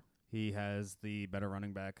 by far. He has the better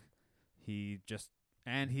running back. He just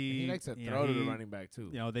He likes to you throw know, to the he- running back too.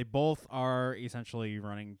 You know, they both are essentially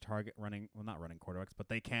running not running quarterbacks, but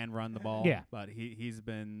they can run the ball. Yeah. But he's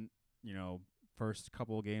been, you know, first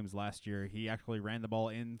couple of games last year, he actually ran the ball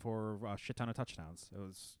in for a shit ton of touchdowns. It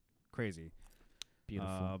was crazy.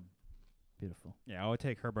 Beautiful. Beautiful. Yeah, I would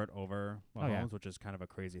take Herbert over Mahomes, Oh, yeah. which is kind of a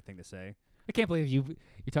crazy thing to say. I can't believe you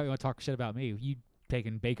talk shit about me. You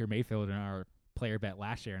taking Baker Mayfield in our player bet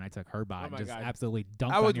last year, and I took Herbot Oh and my just God. absolutely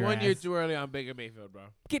dunked I was on your 1 year ass. too early on Baker Mayfield, bro.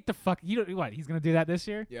 Get the fuck. You don't what? He's gonna do that this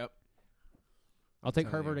year? Yep. I'll take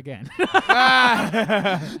telling Herbert you. again.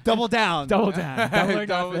 Double down. Double down. Double or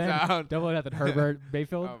Double nothing. down. Double or nothing. Herbert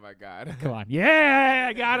Mayfield. Oh my God. Come on. Yeah,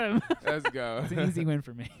 I got him. Let's go. It's an easy win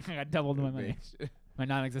for me. I got doubled my money. Bitch. My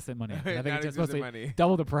non-existent money. I think it's Non-existent just supposed to be money.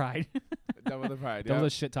 double the pride. Double the pride. double Yep. the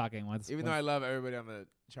shit talking once. Even though I love everybody on the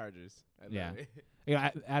Chargers. I love Yeah. it. You know,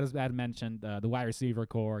 as Adam mentioned, the wide receiver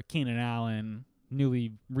core, Keenan Allen,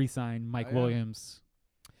 newly re-signed Mike Oh, yeah. Williams.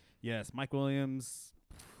 Yes, Mike Williams.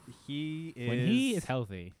 He is When he is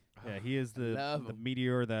healthy, Yeah, he is the love him.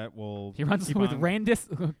 meteor that will he runs keep with on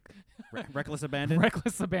reckless abandon.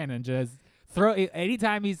 reckless abandon. Just throw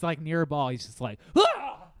anytime he's like near a ball, he's just like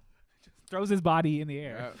 "Ah!" just throws his body in the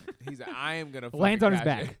air, Yep. He's like, I am gonna lands on his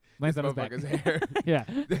fucking catch back, lands it. on his back. Motherfucker's hair.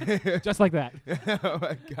 Yeah, just like that. Oh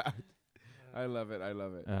my God. I love it. I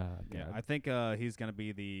love it. Yeah, I think he's going to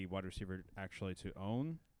be the wide receiver actually to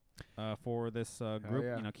own for this group.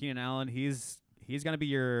 yeah. You know, Keenan Allen, he's going to be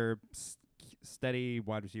your steady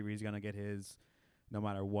wide receiver. He's going to get his no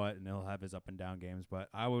matter what, and he'll have his up and down games. But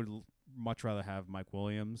I would much rather have Mike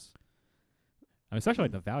Williams. I mean, especially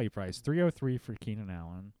like the value price, 303 for Keenan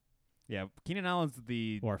Allen Yeah, Keenan Allen's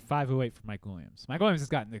the or 508 for Mike Williams. Mike Williams has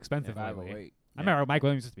gotten expensive Yeah, lately. 508. I remember Mike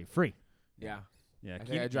Williams used to be free. Yeah. yeah. I think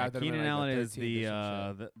I Keenan, drafted him in, Keenan like, Allen the is 13th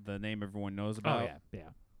or some the name everyone knows about. Oh yeah.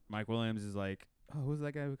 Mike Williams is like, oh, who's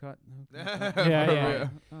that guy we caught? Yeah.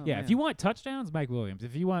 Oh, Yeah, man. if you want touchdowns, Mike Williams.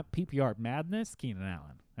 If you want PPR madness, Keenan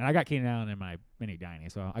Allen. And I got Keenan Allen in my mini dynasty,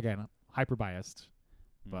 so again, hyper biased,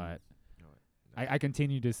 Mhm. but I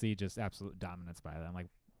continue to see just absolute dominance by them. Like,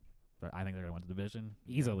 but I think they're gonna win the division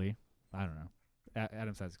easily. I don't know.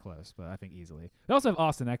 Adam says close, but I think easily. They also have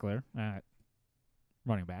Austin Eckler,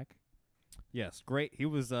 running back. Yes, great. He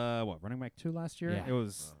was running back 2 last year. Yeah. It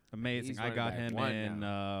was amazing. he's I running got back him 1 in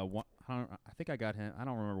now. one. I think I got him. I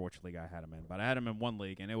don't remember which league I had him in, but I had him in one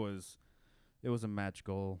league, and it was a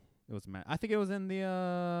magical. It was I think it was in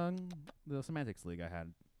the Semantics league I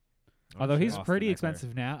had. Although he's Austin pretty Eckler.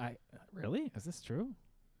 expensive now. Really? Is this true?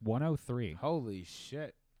 103. Holy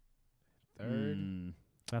shit. Third.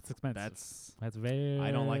 That's expensive. That's very.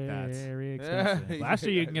 I don't like that. Very expensive. Yeah, Last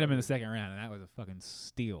year you I can get him in know. the second round, and that was a fucking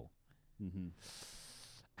steal. Mm-hmm.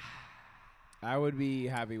 I would be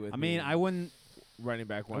happy with. I mean, I wouldn't. running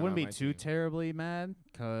back I one. wouldn't on be my too team. terribly mad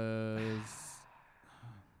because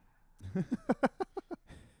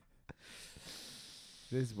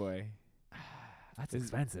This boy. That's This-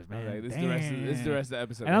 expensive, I was man. like, this is the rest of the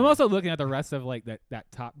episode. And I'm also looking at the rest of like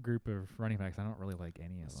that top group of running backs. I don't really like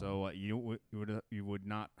any of them. so what you would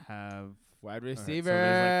not have wide so there's, like,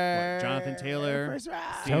 receiver. what, Jonathan Taylor, First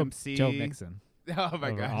round. CMC. Joe Mixon. Oh my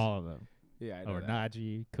over gosh. all of them. Yeah, I know Over that.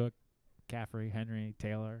 Najee, Cook, Caffrey, Henry,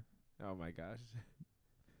 Taylor. Oh my gosh.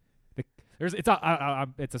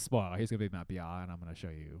 It's a spoiler. He's gonna be Matt Bial, and I'm gonna show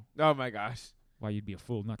you Oh my gosh. why you'd be a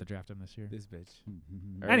fool not to draft him this year. This bitch.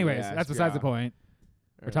 Mhm. Early Anyways, ass that's besides the Bial. point.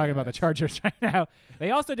 We're Early talking about the ass. Chargers right now. They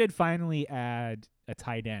also did finally add a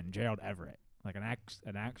tight end, Gerald Everett, like an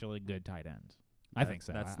actually good tight end. I think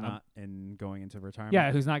so. That's I'm- not in going into retirement.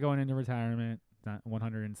 Yeah, who's not going into retirement? Not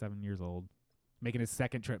 107 years old, making his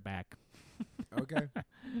second trip back. Okay.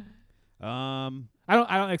 Um. I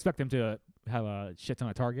don't expect him to have a shit ton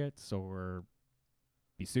of targets or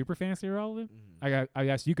be super fantasy relevant. Mhm. I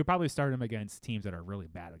guess you could probably start him against teams that are really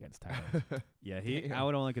bad against tight ends. Yeah. He. Damn. I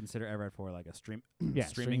would only consider Everett for like a Yeah,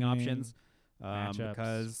 streaming options. matchups.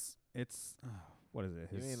 Because it's what is it?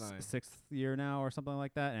 You ain't His lying. 6th year now or something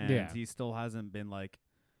like that, and Yeah. he still hasn't been like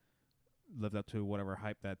lived up to whatever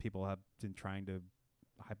hype that people have been trying to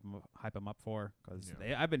hype him up for. Because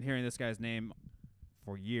Yeah. I've been hearing this guy's name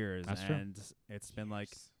for years, That's true. and it's been like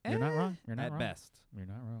You're not wrong. You're not at wrong. best. You're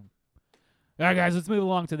not wrong. All right, guys, let's move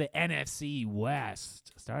along to the NFC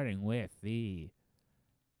West, starting with the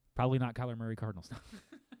probably not Kyler Murray Cardinals.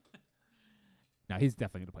 No, he's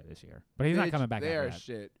definitely going to play this year, but he's not Bitch, coming back They after are that.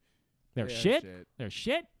 shit. They're They are shit. They're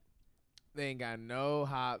shit. They ain't got no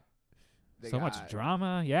hop. They So much got-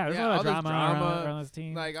 drama. Yeah, there's Yeah, a lot all of this drama, drama, around this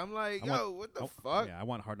team. Like I'm like, I yo, want- what the oh, fuck? Yeah, I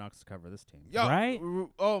want Hard Knocks to cover this team. Yo, Right?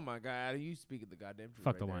 Oh my god, you speaking the goddamn truth.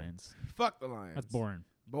 Fuck right the there. Lions. Fuck the Lions. That's boring.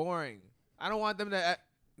 Boring. I don't want them to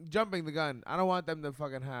jumping the gun. I don't want them to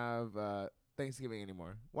fucking have Thanksgiving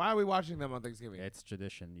anymore. Why are we watching them on Thanksgiving? It's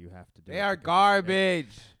tradition. You have to do. They it are because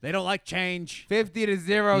garbage. They don't like change. 50-0 We used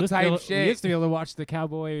to be type able- We shit. used to be able to watch the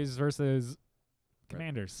Cowboys versus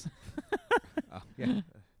Commanders Oh, yeah.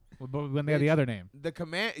 when they had the Bitch. other name. The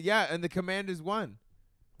command, yeah, and the Commanders won.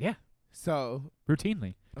 Yeah. So,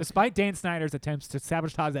 Routinely, despite Dan Snyder's attempts to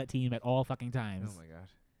sabotage that team at all fucking oh times, my god,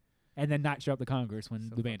 and then not show up to Congress when So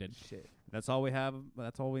the fucking band did. shit. That's all we have.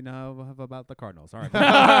 That's all we know have about the Cardinals. All right.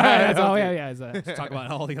 That's all. Okay. Yeah, yeah. Let's talk about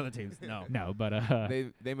all the other teams. No. No, but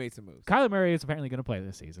They made some moves. Kyler Murray is apparently going to play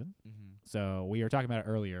this season. Mm-hmm. So we were talking about it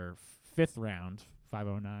earlier. 5th round,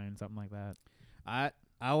 509, something like that.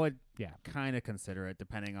 I would Yeah. kind of consider it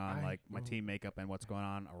depending on I- like my well- team makeup and what's going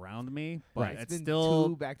on around me. But Right. It's it's been still.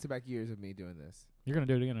 2 back-to-back years of me doing this. You're going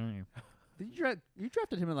to do it again, aren't you? Did you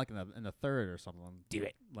drafted him in like in the 3rd or something? Do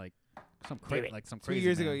it. Like some Do crazy it. like some 2 crazy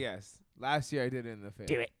years ago, man. yes. Last year I did it in the 5th.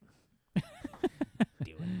 Do it.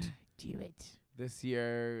 Do it. Do it. This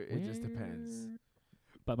year it just depends.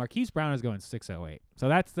 But Marquise Brown is going 608. So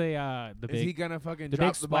that's the Is big he gonna fucking the drop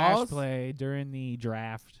big the splash balls? play during the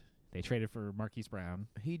draft. They traded for Marquise Brown.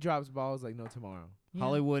 He drops balls like no tomorrow.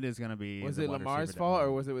 Hollywood is gonna be. Was the it wide Lamar's receiver fault or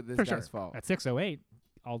definitely. was it with this For guy's sure. fault? At 608,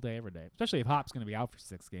 all day, every day. Especially if Hop's going to be out for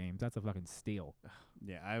 6 games. That's a fucking steal.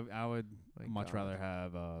 Yeah, I would My much God. rather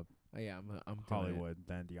have Oh, yeah, I'm doing it. Hollywood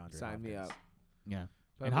than DeAndre. Sign me Hopkins. up. Yeah.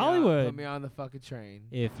 Put In me on- Hollywood- put me on the fucking train.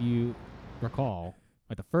 If you recall,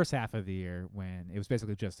 like the first half of the year when it was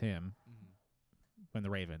basically just him, when the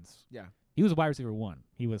Ravens, Yeah. he was a wide receiver 1.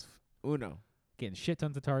 He was Uno. getting shit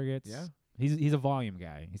tons of targets. Yeah. He's a volume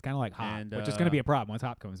guy. He's kind of like Hop, And, which is going to be a problem once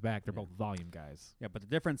Hop comes back. They're yeah. both volume guys. Yeah, but the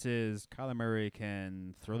difference is Kyler Murray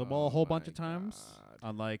can throw the ball Oh a whole bunch my of times, God.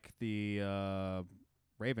 unlike the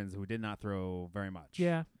Ravens, who did not throw very much.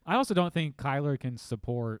 Yeah. I also don't think Kyler can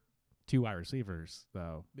support 2 wide receivers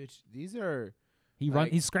though. Bitch, these are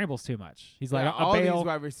He scrambles too much. He's like yeah, a all bail, these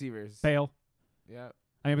wide receivers. bail. Yeah.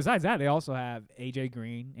 I mean, besides that, they also have AJ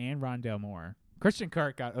Green and Rondell Moore. Christian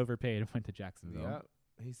Kirk got overpaid and went to Jacksonville. Yeah.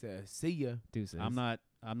 He said, "See ya." Deuces. I'm not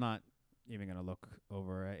even gonna look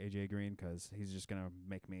over at AJ Green because he's just gonna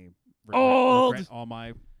make me Old! regret all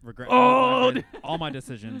my Old! all my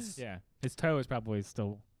decisions. Yeah, his toe is probably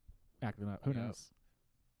still acting up. Who Yep. knows?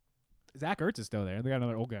 Zach Ertz is still there. They got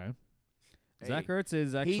another old guy. Zach Hey, Ertz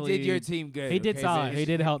is actually he did your team good. He did okay, solid. Zish? He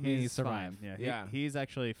did help me He's survive. fine. Yeah, Yeah. he's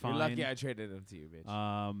actually fine. You're lucky I traded him to you,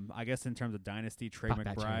 bitch. I guess in terms of dynasty, Trey Pop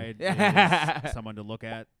that McBride cherry. is someone to look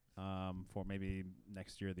at. for maybe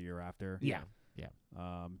next year, the year after. Yeah.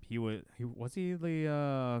 He was he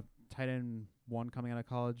the tight end one coming out of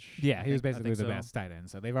college? Yeah, he was I basically think the so. best tight end.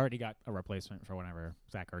 So they've already got a replacement for whenever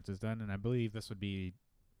Zach Ertz is done, and I believe this would be,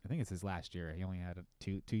 I think it's his last year. He only had a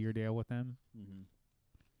two-year deal with them. Mm-hmm.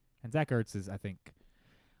 And Zach Ertz is, I think, I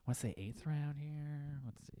want to say 8th round here.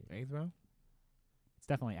 Let's see. 8th round? It's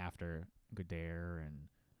definitely after Goodare and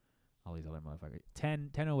all these other motherfuckers.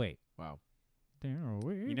 10:08. Wow.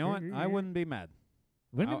 10:08. You know what? I wouldn't be mad.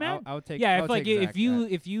 Wouldn't be mad. I would take. Yeah, I if would like take if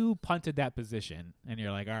Zach if you punted that position and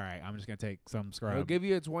you're like, all right, I'm just gonna take some He'll scrub. give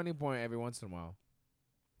you a 20-point every once in a while.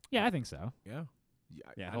 Yeah, I think so. Yeah.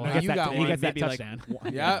 Yeah, I he'll know have Gets you that got t- he one. gets that Maybe like touchdown.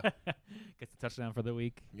 Yep. Gets the touchdown for the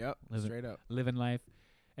week. Yep. Live it. Straight up. Living life.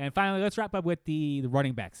 And finally, let's wrap up with the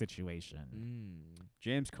running back situation.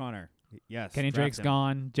 James Conner. Yes. Kenny draft Drake's him.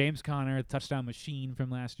 gone. James Conner, touchdown machine from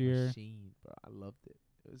last year. Machine, bro. I loved it.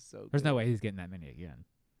 It was so There's good. no way he's getting that many again.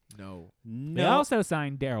 No. They No. also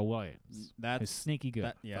signed Darrell Williams. Who's That's sneaky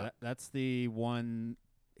good. that's the one.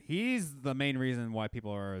 He's the main reason why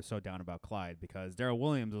people are so down about Clyde, because Darrell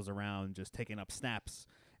Williams was around just taking up snaps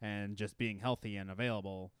and just being healthy and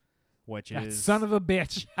available, which That is son of a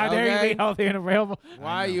bitch. How dare you Okay. be healthy and available?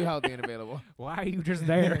 Why are you healthy and available? Why are you just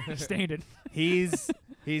there standing? he's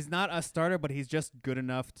not a starter, but he's just good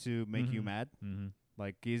enough to make you Mhm. mad. Mm-hmm.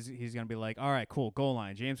 Like he's gonna be like, all right, cool, goal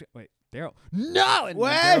line, James. Wait, Darrell. No, and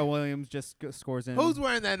What? Darrell Williams just scores in. Who's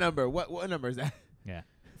wearing that number? What number is that?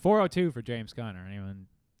 402 for James Conner. Anyone?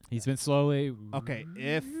 He's been slowly. Okay,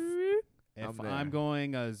 if I'm I'm there.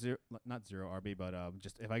 going not zero RB, but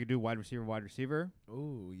just if I could do wide receiver,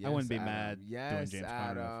 Ooh, yes, I wouldn't be Adam. mad doing Yes, James Conner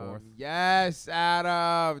in the Adam. fourth. Yes,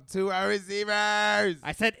 Adam. 2 wide receivers.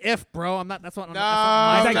 I said if, bro. I'm not. That's what. No, that's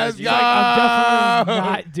not He's my like, let's he's go. like, I'm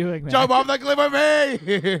definitely not doing that. Jump off the cliff with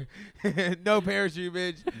me. No parachute,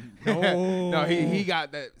 bitch. No, he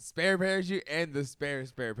got the spare parachute and the spare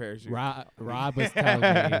parachute. Rob was telling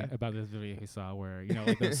me about this video he saw where, you know,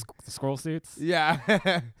 like those the squirrel suits.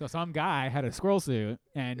 Yeah. So some guy had a squirrel suit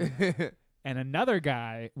and another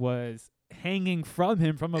guy was hanging from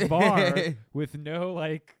him from a bar with no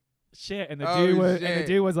like shit, and the Oh, dude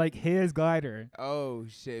shit. was like his glider. Oh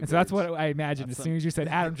shit. And so that's bitch. what I imagined That's as soon as you said,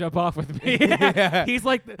 Adam, jump off with me. Yeah. He's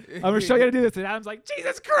like, I'm sure you gotta do this. And Adam's like,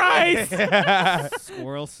 Jesus Christ.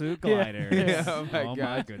 Squirrel suit Yeah. gliders. Yeah, oh my my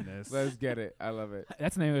God. goodness. Let's get it. I love it.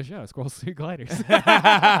 That's the name of the show, Squirrel Suit Gliders.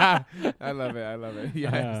 I love it. I love it.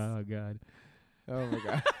 Yes. Oh, God. Oh my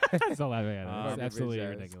God. That's all I've had. Fucking It's absolutely bitch ass.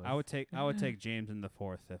 ridiculous. I would take James in the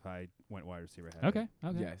fourth if I went wide receiver heavy. Okay.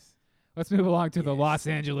 Yes. Let's move along to the Yes. Los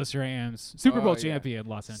Angeles Rams. Super Oh, Bowl yeah. champion,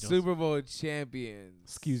 Los Angeles. Super Bowl champions.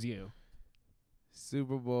 Excuse you.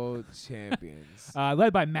 Super Bowl champions.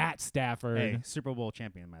 Led by Matt Stafford. Hey, Super Bowl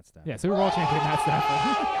champion Matt Stafford. Yeah, Super Bowl champion Matt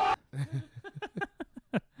Stafford.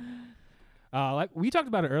 Like we talked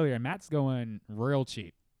about it earlier, Matt's going real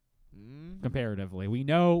cheap comparatively. We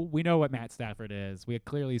know what Matt Stafford is. We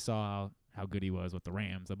clearly saw how good he was with the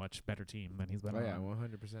Rams, a much better team than he's been Oh yeah, on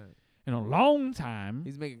 100%. in a long time.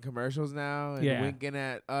 He's making commercials now and Yeah. winking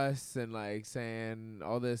at us and like saying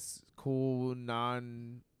all this cool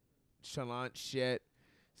nonchalant shit,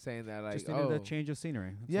 saying that like, Just needed oh a change of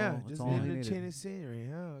scenery. That's yeah, all, that's just all he needed a needed. change of scenery.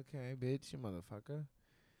 Oh, okay, bitch, you motherfucker.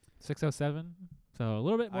 607, so a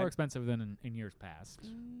little bit more I'd- expensive than in years past.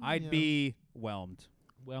 I'd Yeah. be whelmed.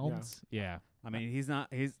 Whelmed, yeah. I mean, he's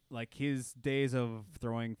not. He's like his days of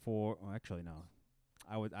throwing for. Well, actually, no.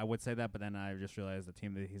 I would say that, but then I just realized the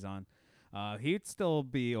team that he's on. He'd still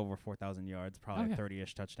be over 4,000 yards, probably Oh, yeah.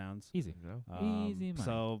 30-ish touchdowns. Easy. No. Easy money.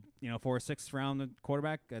 So for a 6th round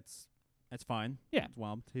quarterback, that's fine. Yeah. It's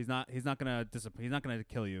whelmed. He's not gonna disappoint. He's not gonna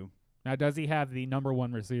kill you Now, does he have the number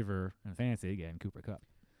one receiver in fantasy again, Cooper Kupp?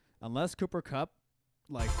 unless Cooper Kupp,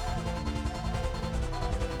 like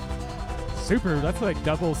Super. That's like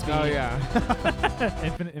double speed. Oh yeah.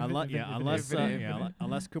 Infinite.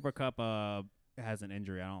 unless Cooper Kupp has an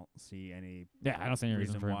injury, I don't see any Yeah, I don't see any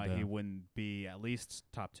reason for him why to. he wouldn't be at least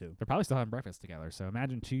top 2. They're probably still having breakfast together. So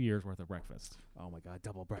imagine 2 years worth of breakfast. Oh my God,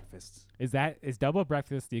 double breakfasts. Is double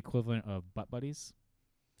breakfast the equivalent of butt buddies?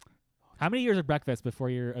 How many years of breakfast before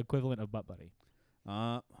you're equivalent of butt buddy?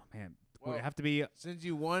 Oh man, Well, would have to be. Since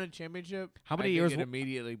you won a championship, How many I think years it w-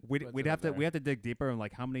 immediately We'd puts it have up to there. we have to dig deeper and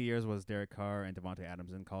like how many years was Derek Carr and Devontae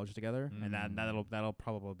Adams in college together, and Mm. that'll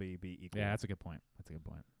probably be equal. Yeah, that's a good point. That's a good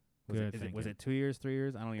point. was good it, was thinking. it 2 years, 3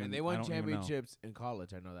 years? I don't even. And they I won don't even know. championships in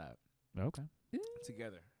college. I know that Okay.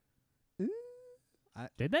 together.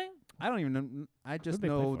 Did they? I don't even know. I just they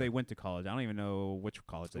play know for? they went to college. I don't even know which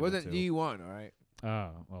college they It wasn't went to. D1, all right.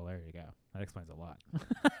 Oh, well, there you go. That explains a lot.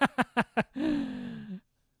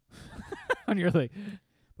 And you're like,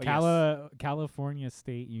 But yes. California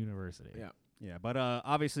State University. Yeah. Yeah, but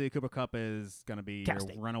obviously Cooper Cup is going to be Cal your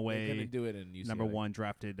State. They're runaway gonna do it in UCLA. number 1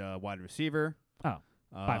 drafted wide receiver. Oh,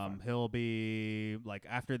 by far. He'll be like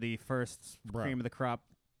after the first Bro. cream of the crop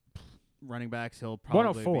running backs. He'll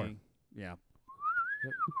probably 104. be. Yeah,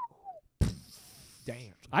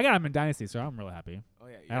 Damn. I got him in Dynasty, so I'm really happy. Oh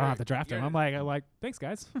yeah. I don't have to draft him. I'm like, thanks,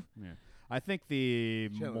 guys. I think the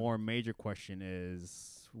Chilling. more major question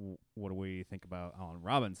is what do we think about Allen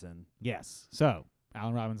Robinson? Yes. So,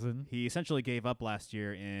 Allen Robinson. He essentially gave up last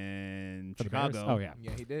year in For the Bears? Chicago. Oh, yeah.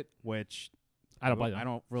 Yeah, he did. Which I don't blame him. I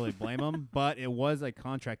don't really blame him, but it was a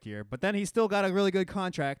contract year. But then he still got a really good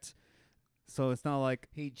contract, so it's not like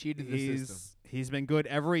He cheated the system. he's been good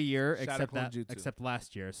every year Shadowclone Jutsu. except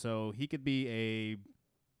last year. So he could be a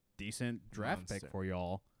decent draft Monster. pick for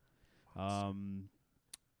y'all.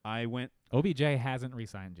 I went. OBJ hasn't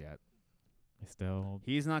re-signed yet. He's still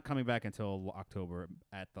He's not coming back until October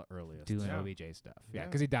at the earliest. doing Yeah. OBJ stuff. Yeah, Yeah.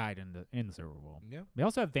 because he died in the Super Bowl. Yeah. We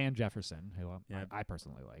also have Van Jefferson, who Yeah. I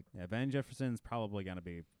personally like. Yeah, Van Jefferson's probably gonna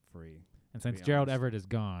be free. And since be Gerald honest. Everett is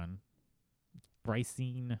gone,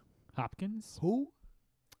 Brycene Hopkins. Who?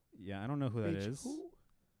 Yeah, I don't know who that Bitch, is. Who?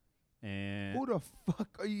 And Who the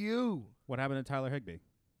fuck are you? what happened to Tyler Higbee?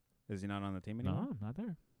 Is he not on the team anymore? No, not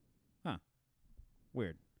there.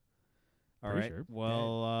 Weird. All Pretty right. sure.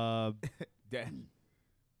 Well, Dead.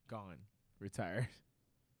 Gone. Retired.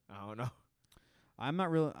 I don't know. I'm not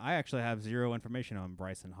really. I actually have zero information on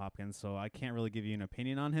Bryson Hopkins, so I can't really give you an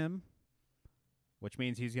opinion on him. Which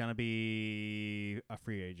means he's gonna be a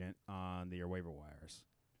free agent on your waiver wires.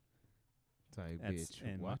 Sorry, That's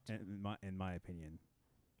bitch. What? in my opinion.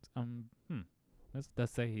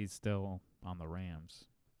 Let's say he's still on the Rams.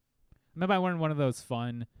 Remember, I went one of those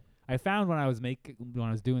fun. I found when I was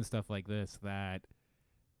doing stuff like this that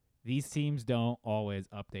these teams don't always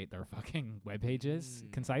update their fucking web pages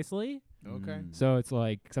concisely. Okay. Mm. So it's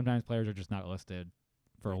like sometimes players are just not listed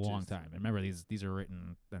for a Which long is- time. And remember, these are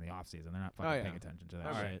written in the off season. They're not fucking yeah. paying attention to that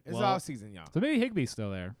All shit. right. It's Well- off season, y'all. So maybe Higbee's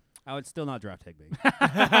still there. I would still not draft Higbee.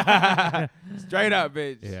 Straight up,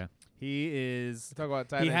 bitch. Yeah. He is. Talk about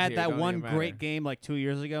tight He ends had here, that don't one even great matter. game like 2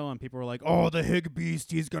 years ago, and people were like, "Oh, the Hig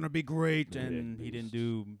Beast, he's gonna be great," The and Hig he didn't Beast.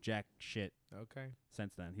 do jack shit Okay.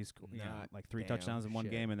 since then. He's Not like 3 damn touchdowns in one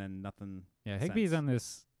shit. game, and then nothing. Yeah, Higbee's Sense. on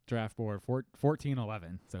this draft board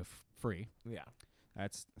 14-11, so free. Yeah.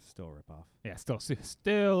 That's still a ripoff. Yeah,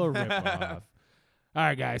 still a ripoff. All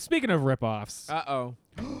right, guys. Speaking of ripoffs, Uh-oh.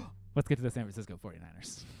 let's get to the San Francisco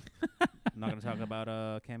 49ers. I'm not gonna talk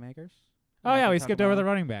about Cam Akers. Oh yeah, we skipped over the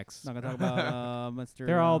running backs. Not gonna talk about Mr.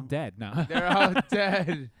 They're all dead now. They're all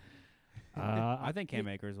dead. I think Cam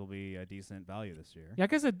Akers will be a decent value this year. Yeah, I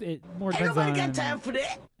guess it more depends on for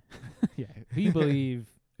that. yeah, who you believe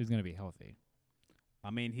is going to be healthy. I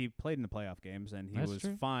mean, he played in the playoff games and he That's was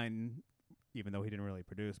true. fine, even though he didn't really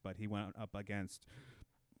produce. But he went up against,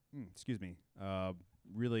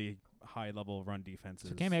 really high level run defenses.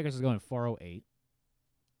 So Cam Akers is going 408.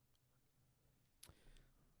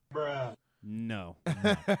 No,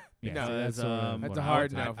 Yeah, No, so that's, sort of that's what a I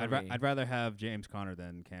hard would no take. for me. I'd rather have James Conner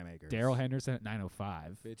than Cam Akers. Daryl Henderson at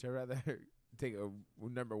 905. Bitch, I'd rather take a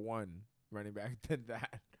number one running back than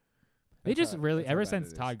that. They That's just how- really, that's how ever bad since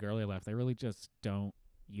it is. Todd Gurley left, they really just don't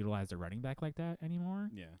utilize the running back like that anymore.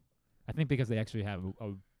 Yeah, I think because they actually have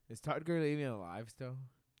a Is Todd Gurley even alive still?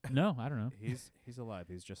 no, I don't know. he's alive.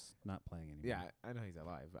 He's just not playing anymore. Yeah, I know he's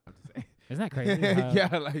alive, but I'm just saying. Isn't that crazy?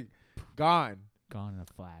 Yeah, like gone. Gone in a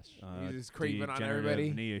flash. He's just creeping on degenerative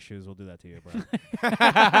everybody. Knee issues will do that to you, bro.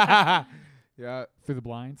 Yeah, Through the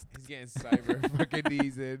blinds. he's getting cyber fucking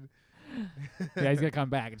knees in. Yeah, he's gonna come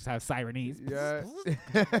back and just have siren knees. Yeah.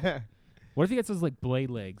 What if he gets those like blade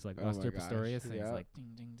legs like Oh my Lester gosh, Pistorius and he's yeah. like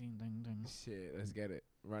ding ding ding ding ding. Shit, let's get it.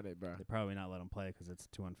 Run it, bro. They probably not let him play because it's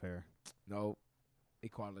too unfair. Nope.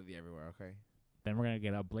 Equality everywhere, okay? Then we're gonna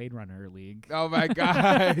get a Blade Runner league. Oh my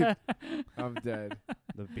god. I'm dead.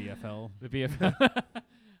 The BFL. The BFL.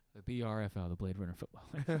 The BRFL, the Blade Runner Football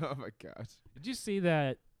League. Oh my gosh. Did you see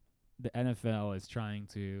that the NFL is trying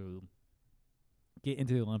to get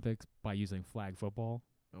into the Olympics by using flag football?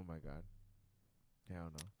 Oh my god. Hell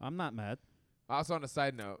no. I'm not mad. Also on a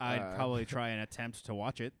side note, I'd probably try and attempt to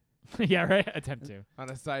watch it. Yeah, right. Attempt to. on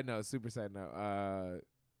a side note, super side note,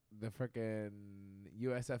 the frickin'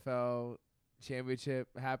 USFL championship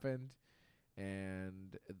happened,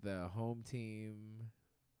 and the home team,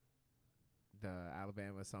 the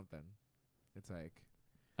Alabama something. It's like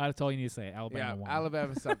That's all you need to say. Alabama won.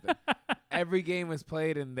 Alabama something. Every game was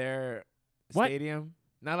played in their What? stadium.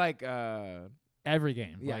 Not like Every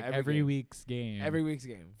game. Yeah, like every every game. week's game. every week's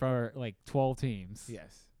game. for like 12 teams.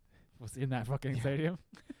 Yes. Was in that fucking Yeah. stadium.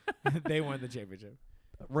 They won the championship.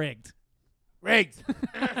 Rigged. Rigged.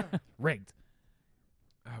 Rigged.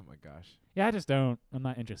 Oh my gosh. Yeah, I just don't. I'm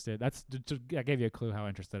not interested. I gave you a clue how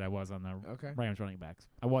interested I was on the Okay. Rams running backs.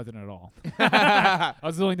 I wasn't at all. I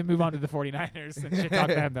was willing to move on to the 49ers and shit talk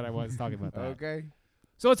them that I was talking about that. Okay.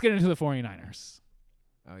 So let's get into the 49ers.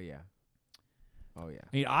 Oh yeah. Oh yeah.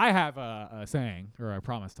 I mean, I have a saying or a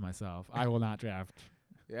promise to myself. I will not draft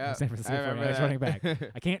Yeah. San Francisco I remember 49ers that. running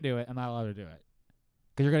back. I can't do it. I'm not allowed to do it.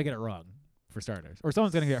 Because you're going to get it wrong for starters. Or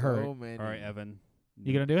someone's going to get hurt. So many. All right, Evan.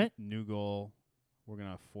 You gonna do it? New goal. We're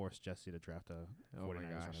gonna force Jesse to draft a Oh 49ers my running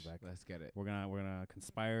gosh. back. Let's get it. We're gonna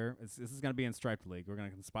conspire. This is gonna be in Striped League. We're gonna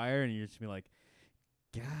conspire, and you're just gonna be like,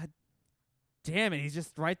 God damn it, he's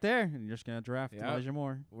just right there, and you're just gonna draft Yep. Elijah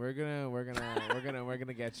Moore, We're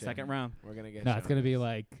gonna get you. second round. We're gonna get No, you. it's going to be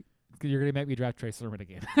like, you're going to make me draft Trey Sermon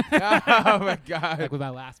again. Oh my god. Like with my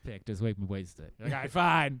last pick, just make me waste it. Like, all right,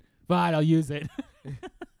 fine, I'll use it.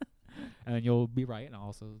 And then you'll be right, and I'll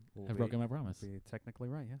also We'll have be- broken my promise. Be technically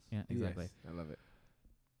right. Yes. Yeah, exactly. Yes, I love it.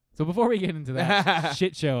 So before we get into that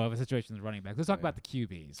shit show of a situation with running backs, let's talk Oh, yeah. about the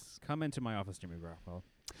QBs. Come into my office, Jimmy Garoppolo.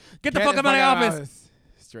 Get the fuck out of my office.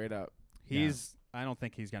 Straight up. He's. I don't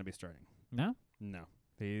think he's gonna be starting. No? No,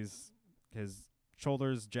 his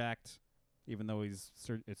shoulders jacked, even though he's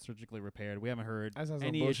it's surgically repaired. We haven't heard I saw some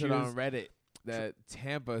any bullshit issues. on Reddit that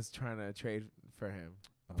Tampa's trying to trade for him.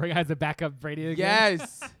 Bring as a backup Brady again?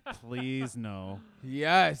 Yes. Please no.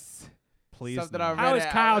 Yes. Please Something no. on How is Reddit,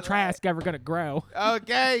 I Kyle was like- Trask ever going to grow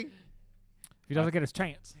Okay. if he doesn't get his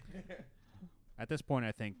chance? At this point,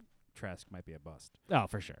 I think Trask might be a bust. Oh,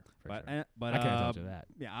 for sure. But sure. but I can't touch that.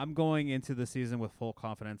 yeah, I'm going into the season with full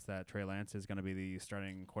confidence that Trey Lance is going to be the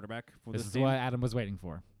starting quarterback for This this is team. what Adam was waiting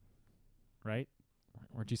for, right?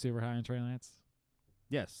 Weren't you super high on Trey Lance?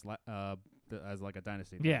 Yes, as like a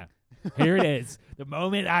dynasty. thing. Yeah. Here it is. The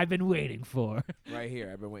moment I've been waiting for. Right here.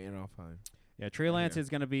 I've been waiting all fine. Yeah, Trey Lance Yeah. is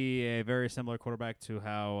going to be a very similar quarterback to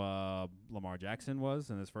how Lamar Jackson was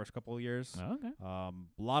in his first couple of years. Okay. A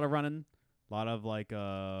lot of running, a lot of like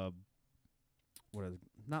what is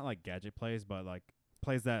not like gadget plays, but like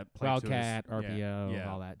plays that play to his- Wildcat, yeah, RPO,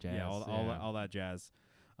 yeah, all that jazz. Yeah, all that jazz.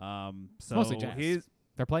 So Mostly jazz. he's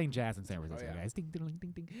They're playing jazz in San Francisco, yeah. guys. Ding, ding,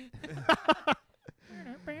 ding, ding.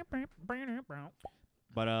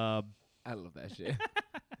 but I love that shit.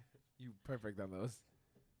 You perfect on those.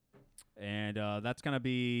 and that's gonna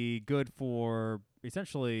be good for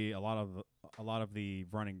essentially a lot of the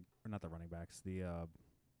running, or not the running backs. The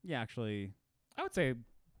actually I would say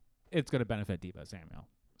it's going to benefit Debo Samuel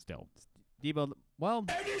still. Debo. Well,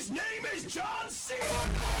 And his name is John Cena.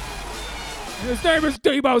 His name is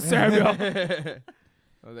Debo Samuel.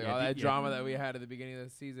 I was like, Yeah, all that yeah. drama that we had at the beginning of the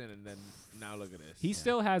season, and then now look at this. He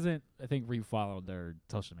still hasn't, I think, refollowed their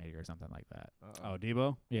social media or something like that. oh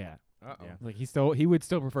Debo. Yeah. Uh-oh. Yeah. Like he would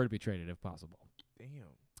still prefer to be traded if possible. Damn.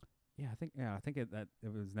 Yeah, I think that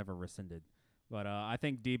it was never rescinded. But I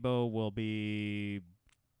think Debo will be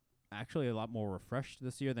actually a lot more refreshed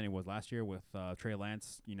this year than he was last year with Trey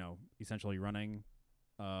Lance, essentially running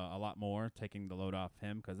a lot more, taking the load off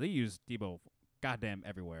him because they used Debo goddamn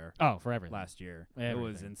everywhere Oh, for everything. last year. It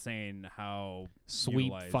was Everything. insane how Sweep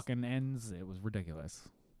utilized. fucking ends. It was ridiculous.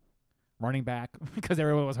 Running back because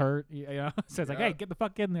everyone was hurt. So it's like, Yeah. hey, get the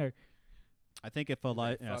fuck in there. I think if Fuck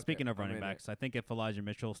speaking it, of I'm running in it. backs, I think if Elijah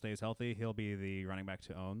Mitchell stays healthy, he'll be the running back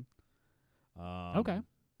to own. Okay.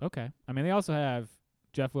 I mean, they also have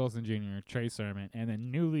Jeff Wilson Jr., Trey Sermon, and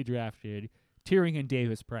then newly drafted Tyrion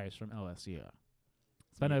Davis Price from LSU.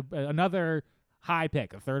 It's been another high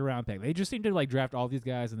pick, a third-round pick. They just seem to draft all these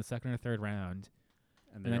guys in the second or third round,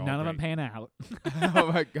 and they're then all none of them great. pan out.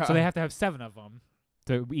 Oh my god. So they have to have 7 of them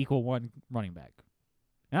to equal one running back.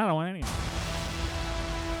 And I don't want any.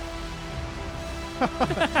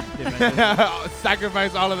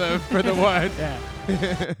 Sacrifice all of them for the one.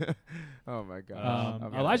 Yeah. Oh my god.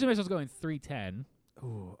 Okay. Elijah Mitchell's going 310.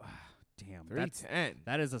 Ooh, damn. 310.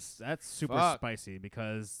 That's super Fuck. spicy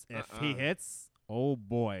because if he Uh-uh. hits, oh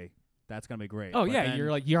boy, that's gonna be great. Oh But yeah, then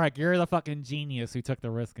you're the fucking genius who took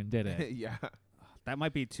the risk and did it. Yeah. that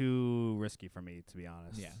might be too risky for me, to be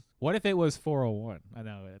honest. Yeah. What if it was 401? I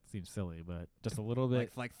know it seems silly, but just a little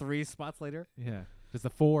bit. like 3 spots later. Yeah. Does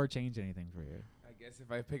the 4 change anything for you? I guess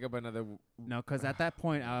if I pick up another. No, because at that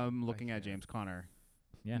point I'm looking at can't. James Conner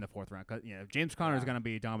Yeah. in the 4th round. 'Cause, James Conner is Yeah. gonna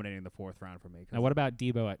be dominating the 4th round for me. 'Cause Now, what about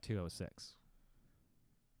Debo at 206?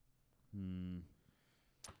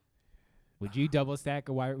 Would you double stack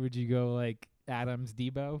a wide? Would you go like Adams,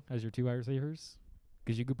 Debo as your 2 wide receivers?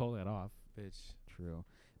 Because you could pull that off. Bitch. True.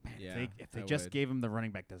 Man, Yeah, if they I just would. gave him the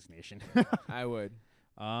running back designation. I would.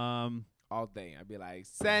 um, All day. I'd be like,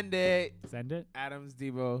 send it. Send it. Adams,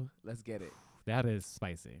 Debo, let's get it. That is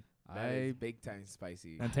spicy. That is big time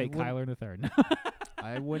spicy. And take wouldn't- Kyler in the third.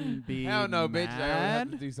 I wouldn't be Hell no, bitch. I would have to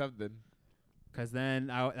mad, do something. because then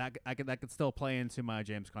I could still play into my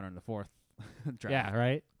James Conner in the fourth draft. Yeah,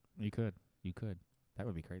 right? You could. That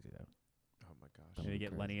would be crazy, though. Oh my gosh. Maybe get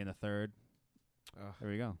Crazy. Lenny in the third. Ugh. There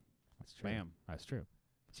we go. That's true. Bam. That's true.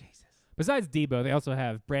 Jesus. Besides Debo, they also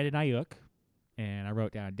have Brandon Ayuk, and I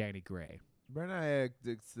wrote down Danny Gray. Brandon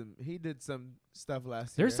Ayuk did some stuff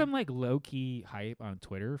last year. There's some like low key hype on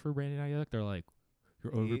Twitter for Brandon Ayuk. They're like,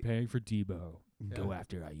 "You're He- overpaying for Debo. Go Yeah.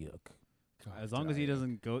 after Ayuk." As long as he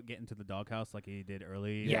doesn't get into the doghouse like he did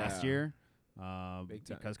early Yeah. last year. Big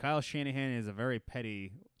time. Because Kyle Shanahan is a very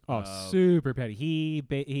petty. Oh, super petty.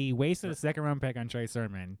 He wasted a second round pick on Trey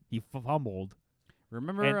Sermon. He fumbled.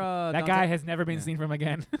 Remember And that Dante, guy has never been yeah. seen from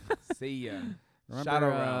again. See ya. Remember, Shadow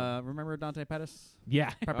round. remember Dante Pettis? Yeah.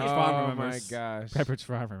 Pepperidge Farm Oh my remembers. gosh. Pepperidge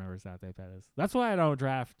Farm remembers Dante Pettis. That's why I don't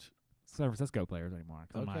draft San Francisco players anymore.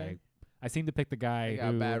 'Cause I'm Okay. like, I seem to pick the guy They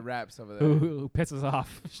got who, bad raps over there. who pisses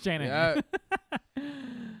off Shanahan. Yeah.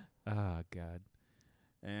 Oh God.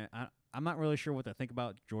 And I'm not really sure what to think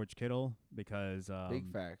about George Kittle because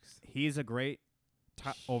Big facts. he's a great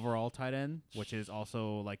overall tight end, which is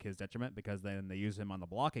also like his detriment because then they use him on the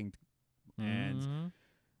blocking. And Mhm.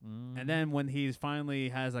 and then when he's finally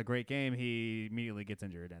has a great game, he immediately gets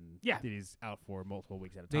injured and Yeah. he's out for multiple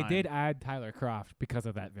weeks at a They time. did add Tyler Croft because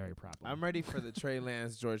of that very problem. I'm ready for the Trey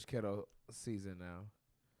Lance, George Kittle season now.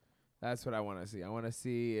 That's what I want to see. I want to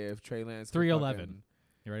see if Trey Lance can 311. fucking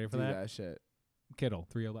You ready for do that? that shit. Kittle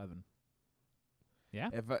 311. Yeah.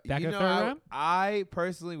 If Back you in know, third round? I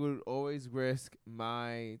personally would always risk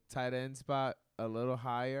my tight end spot a little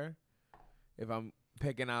higher if I'm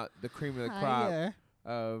picking out the cream of the crop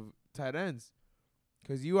of tight ends.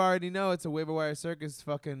 Because you already know it's a waiver wire circus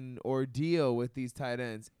fucking ordeal with these tight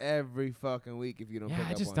ends every fucking week if you don't Yeah, pick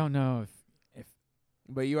I up just one. don't know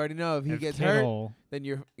But you already know if he if gets hurt, Kittle, then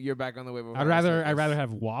you're back on the waiver wire I'd rather circus.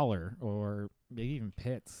 have Waller or maybe even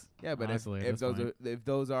Pitts. Yeah, but honestly, at if this those point. if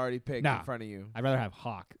those are already picked Nah. in front of you, I'd rather have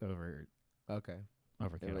Hawk over okay. Yeah,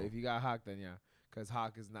 Kittle. but if you got Hawk, then yeah, because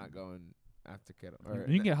Hawk is not going after Kittle.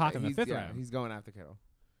 You can get Hawk in the he's- fifth yeah, round. He's going after Kittle,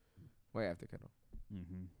 way after Kittle.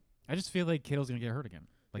 Mm-hmm. I just feel like Kittle's gonna get hurt again.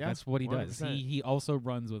 Like Yeah, that's what he does. 100%. He also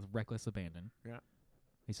runs with reckless abandon. Yeah.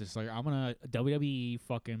 He's just like, I'm gonna WWE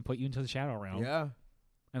fucking put you into the shadow realm. Yeah,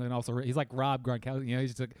 And then also he's like Rob Gronkowski. You know,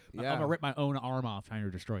 he's just like, I'm Yeah. gonna rip my own arm off trying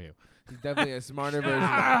to destroy you. he's definitely a smarter version.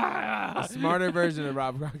 A smarter version of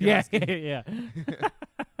Rob Gronkowski. Yeah, yeah.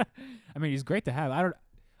 I mean, he's great to have. I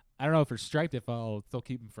don't know if for striped if I'll still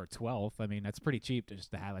keep him for 12th. I mean, that's pretty cheap to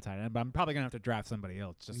just to have a tight end. But I'm probably gonna have to draft somebody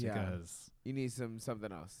else just Yeah. because. You need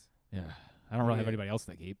something else. Yeah, I don't really have Yeah. anybody else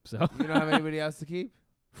to keep. So You don't have anybody else to keep?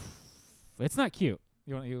 it's not cute.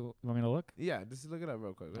 You want me to look? Yeah, just look it up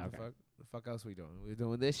real quick. What Okay. the fuck? The fuck else we doing? We're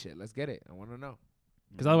doing this shit. Let's get it. I want to know.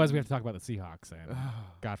 Because otherwise we have to talk about the Seahawks and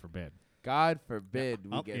God forbid. God forbid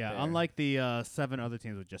we get yeah, there. unlike the 7 other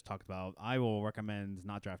teams we just talked about, I will recommend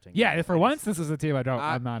not drafting. Yeah, any for of once these. this is a team I-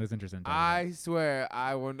 I'm not as interested in. I swear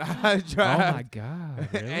I will not oh draft my God,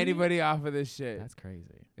 really? anybody off of this shit. That's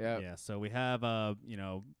crazy. Yeah. Yeah, so we have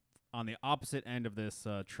on the opposite end of this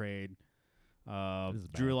trade, This is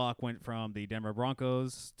Drew bad. Lock went from the Denver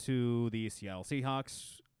Broncos to the Seattle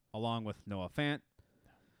Seahawks, along with Noah Fant.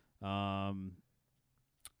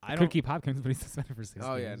 I Could don't keep Hopkins, but he's suspended for 6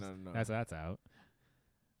 Oh yeah, games. no. That's out.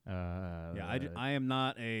 Yeah, I am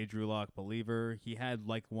not a Drew Lock believer. He had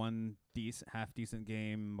like one half decent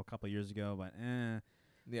game a couple years ago, but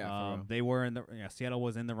Yeah, for real. they were Seattle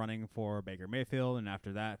was in the running for Baker Mayfield, and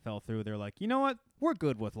after that fell through. They're like, you know what? We're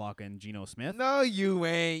good with Lock and Geno Smith. No, you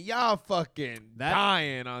ain't. Y'all fucking That-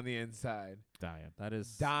 dying on the inside. dying. That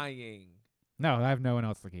is Dying. No, I have no one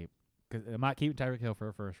else to keep. 'Cause I'm not keeping Tyreek Hill for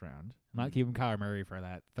a first round. I'm not keeping Kyler Murray for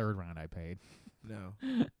that third round I paid. No.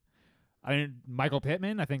 I mean, Michael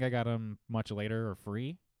Pittman, I think I got him much later or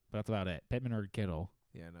free, but that's about it. Pittman or Kittle.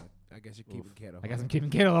 Yeah, no. I guess you're keeping Kittle. I guess I'm keeping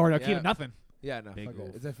Kittle or I'm Yeah. keeping nothing. Yeah, no. Big Fuck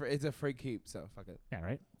it. oof. It's a free keep, so fuck it. Yeah,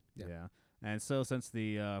 right? Yeah. Yeah. And so since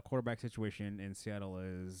the quarterback situation in Seattle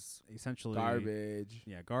is essentially Garbage.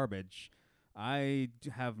 Yeah, garbage. I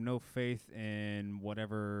have no faith in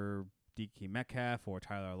whatever DK Metcalf or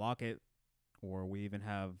Tyler Lockett, or we even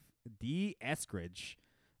have D. Eskridge,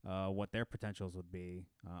 what their potentials would be.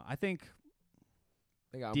 I think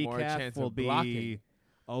They got more DCAF chance will of blocking. be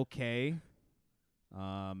okay.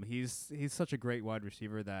 He's such a great wide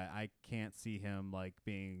receiver that I can't see him like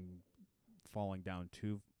falling down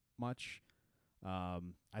too much. I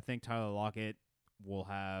think Tyler Lockett will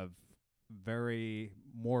have very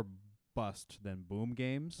more bust than boom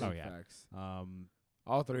games. Oh, Big yeah. facts. Um,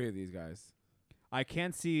 All three of these guys. I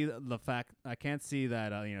can't see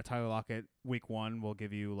that Tyler Lockett week 1 will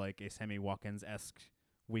give you like a Sammy Watkins-esque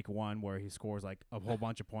week 1 where he scores like a whole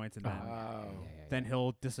bunch of points and then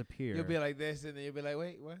he'll disappear. You'll be like this, and then you'll be like,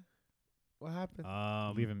 wait, what? What happened?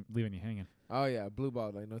 leaving you hanging. Oh yeah, blue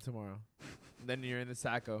ball like no tomorrow. Then you're in the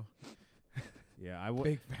sacco. Yeah, I would.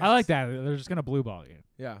 Big I like facts. that. They're just gonna blue ball you.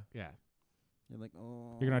 Yeah. Yeah. You're like,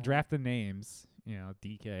 oh. You're gonna draft the names,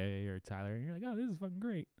 DK or Tyler, and you're like, oh, this is fucking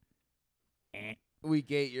great.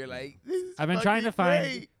 Week 8, you're like, this is I've been trying to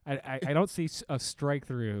fucking find. great. I don't see a strike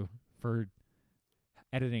through for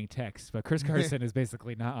editing text, but Chris Carson is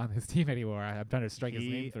basically not on his team anymore. I'm trying to strike his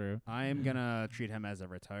name through. I am gonna treat him as a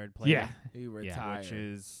retired player. Yeah. He retired. Which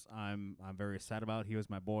is I'm very sad about. He was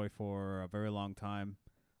my boy for a very long time.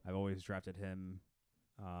 I've always drafted him.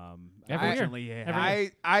 Every year.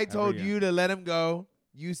 Unfortunately, I told year. you to let him go.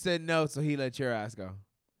 You said no, so he let your ass go.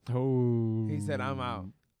 Oh. He said, I'm out.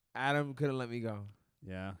 Adam couldn't let me go.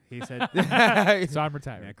 yeah, he said. So I'm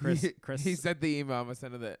retired. Yeah, Chris. He sent the email. I'm going to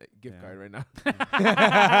send him the gift Yeah. card right now.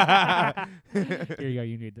 Here you go.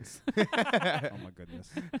 You need this. Oh my goodness.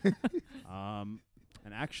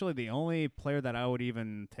 And actually, the only player that I would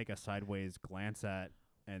even take a sideways glance at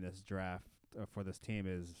in this draft for this team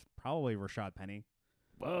is probably Rashad Penny.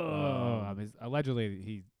 Whoa. Allegedly,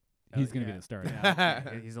 he's going to be yeah. the starter.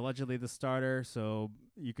 Yeah, he's allegedly the starter, so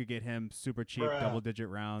you could get him super cheap, double-digit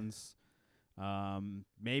rounds.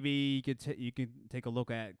 Maybe you could take a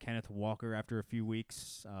look at Kenneth Walker after a few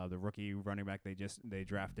weeks, the rookie running back they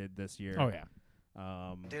drafted this year. Oh,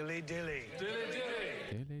 yeah. Dilly dilly.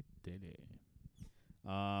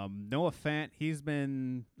 Noah Fant, he's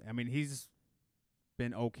been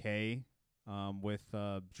okay with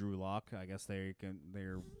Drew Lock. I guess they're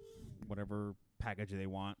whatever package they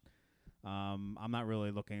want. I'm not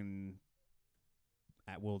really looking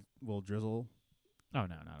at Will Drizzle Oh, no,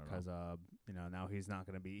 not at all. because now he's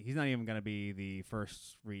not even gonna be the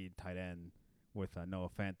first read tight end with Noah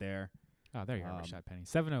Fant there. Oh, there you are, Rashad Penny.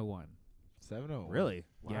 701. 7-0. Really?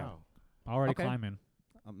 Wow. Yeah. Already Okay. climbing.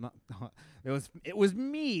 I'm not. It was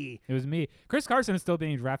me. It was me. Chris Carson is still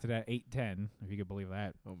being drafted at 8'10", if you could believe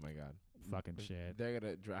that. Oh, my God. Fucking shit. They're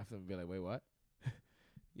going to draft him and be like, wait, what?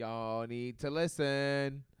 Y'all need to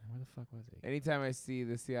listen. Where the fuck was he? Anytime I see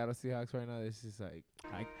the Seattle Seahawks right now, it's just like,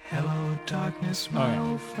 Hello, darkness, Oh, yeah. my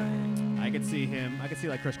old friend. I could see him. I could see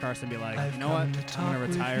like Chris Carson be like, I've you know what? come to I'm talk gonna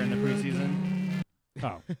with retire in the you. preseason.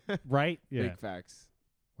 Oh, right? Yeah. big facts.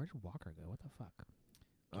 Where did Walker go? What the fuck?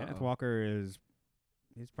 Kenneth Uh-oh. Walker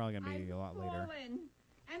he's probably gonna be a lot later.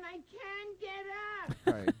 And I can't get up.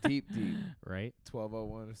 Probably deep. Right?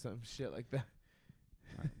 1201 or some shit like that.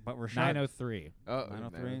 But Rashad, 903. Oh,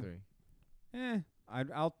 903.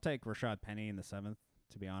 903. I'll take Rashad Penny in the 7th.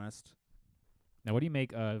 To be honest, Now, what do you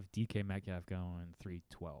make of DK Metcalf going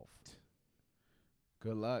 312?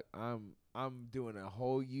 Good luck. I'm doing a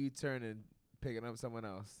whole U-turn and picking up someone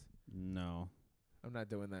else. no, I'm not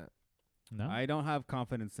doing that. No? I don't have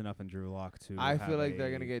confidence enough in Drew Lock to. I have feel like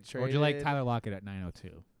they're gonna get Or traded. would you like Tyler Lockett at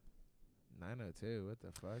 902? 902. What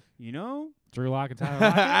the fuck? You know, Drew Lock and Tyler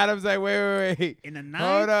Lockett? Adam's like, wait. in the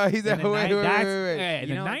Hold ninth, on. He's In like, the wait. in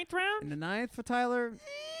You the know- 9th round? in the 9th for Tyler,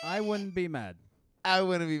 I wouldn't be mad. I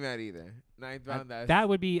wouldn't be mad either. 9th round. That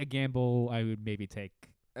would be a gamble I would maybe take.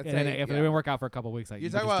 that's And then like, if it yeah. didn't work out for a couple weeks, like You're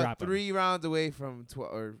you could talking just about drop him. 3 rounds away from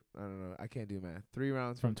 12, or I don't know. I can't do math. 3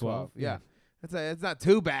 rounds from 12. Yeah, that's not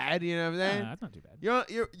too bad. You know what I'm saying? That's not too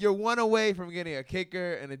bad. You're one away from getting a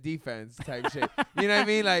kicker and a defense type shit. You know what I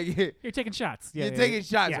mean? Like You're taking shots. Yeah, you're yeah, taking yeah.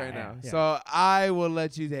 shots Yeah, right yeah, now. yeah. So I will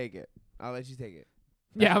let you take it. I'll let you take it.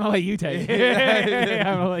 Yeah, I'm gonna let you take it.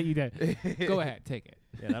 I'm gonna let you take it. Go ahead, take it.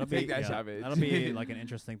 Yeah, that'll be Take that shot, bitch. that'll be like an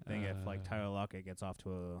interesting thing if like Uh, Tyler Lockett gets off to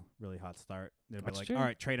a really hot start. They'll be That's like, true. all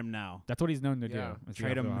right, trade him now. That's what he's known to Yeah. do. is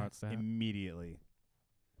Trade go him hot start. immediately.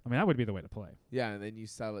 I mean, that would be the way to play. Yeah, and then you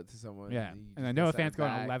sell it to someone. Yeah, you and I just know get a fan's something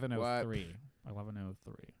going back. 1103.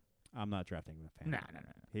 1103. I'm not drafting the fan. No.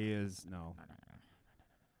 He is no.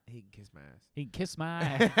 He can kiss my ass. He can kiss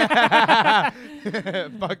my.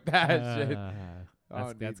 Fuck that shit. That's,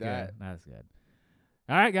 need that's that. good. That's good.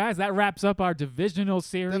 All right, guys, that wraps up our divisional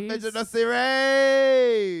series. Divisional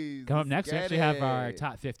series. Come up Let's next, we get actually have our it.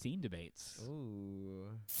 top 15 debates. Ooh.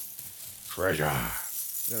 Treasure.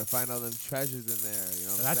 Gotta find all them treasures in there. You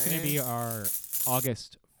know So what I'm that's going to saying? be our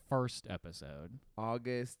August 1st episode,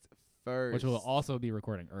 August 1st. which we'll also be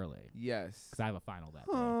recording early Yes. because I have a final that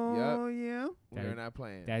day. Oh yeah. We're Daddy- not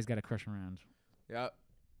playing. Daddy's got to crush around. Yep.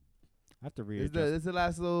 I have to This read. is the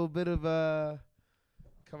last little bit of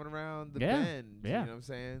coming around the Yeah. bend. Yeah. You know what I'm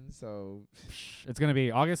saying? So It's going to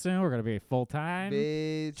be August soon. We're going to be full time.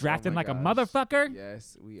 bitch. Drafting oh my like a gosh. motherfucker.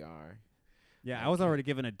 Yes, we are. Yeah, I was already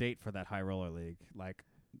given a date for that high roller league. Like,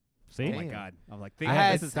 See? oh my Damn. god, I'm like, I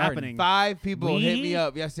had this is happening. 5 people hit me We-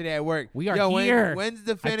 up yesterday at work. We are Yo, here. When's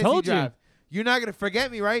the I fantasy told you. draft? You're not gonna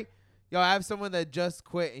forget me, right? Yo, I have someone that just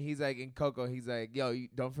quit, and he's like in Coco. He's like, yo, you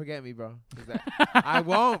don't forget me, bro. He's like, I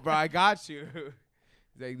won't, bro. I got you.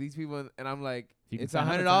 He's like, these people, and I'm like, If you can it's sign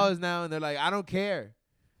up with $100 now, and they're like, I don't care.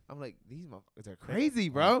 I'm like, these motherfuckers are crazy,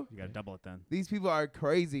 bro. You gotta double it then. These people are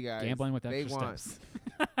crazy, guys. Gambling with they extra want. steps.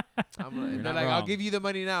 I'm You're like, they're not like, I'll wrong. give you the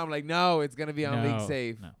money now. I'm like, no, it's gonna be on League No,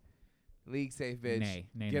 Safe. No. League Safe, bitch. Nay,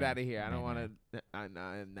 Get nay. out of here. I Nay, don't want nay.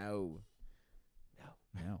 to. No.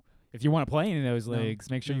 No. If you want to play any of those No, leagues,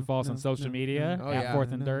 make sure you no, follow us on no, social no, media no. Oh, at yeah.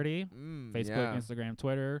 4th and 30. Facebook, Yeah. Instagram,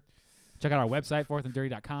 Twitter. Check out our website,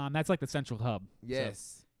 4thand30.com. That's like the central hub.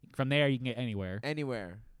 Yes. From there, you can get anywhere.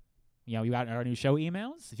 Anywhere. You know, we got our new show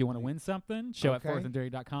emails. If you want to win something, show Okay. at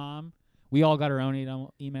 4thand30.com. We all got our own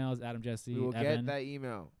emails. Adam, Jesse, We will Evan get that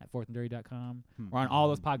email. at 4thand30.com. Hmm. We're on all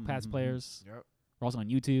those podcast players. Yep. We're also on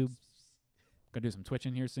YouTube. Gonna do some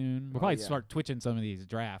twitching here soon. We'll Oh, probably yeah. start twitching some of these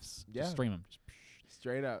drafts. Yeah. Just stream them.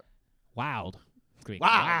 Straight up. Wild. It's gonna be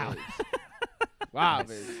Wow. wild. Wow,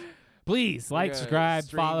 bitch. Please We like, gotta subscribe,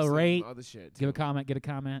 stream follow, some rate, other shit give a too. comment, get a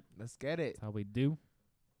comment. Let's get it. That's how we do.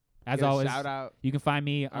 As Get a always, shout out. you can find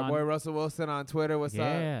me Our on. boy Russell Wilson on Twitter. What's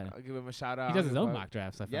Yeah. up? I'll give him a shout out. He does his Give own him a- mock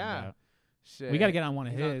drafts. I found Yeah. out. Shit. We got to get on one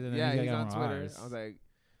of He's his, on- and then yeah, we got to he's get on on one of Twitter. ours. I was like,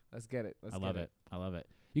 let's get it. Let's I get love it. I love it.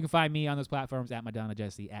 You can find me on those platforms at Madonna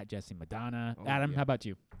Jesse, at Jesse Madonna. Oh, Adam, yeah. how about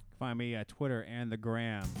you? Find me at Twitter and the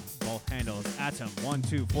Gram. Both handles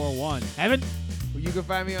Atom1241. Evan? Well, you can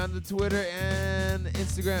find me on the Twitter and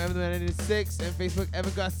Instagram, Evan96, and Facebook,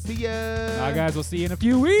 Evan Garcia. All right, guys, we'll see you in a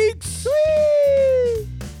few weeks. Sweet.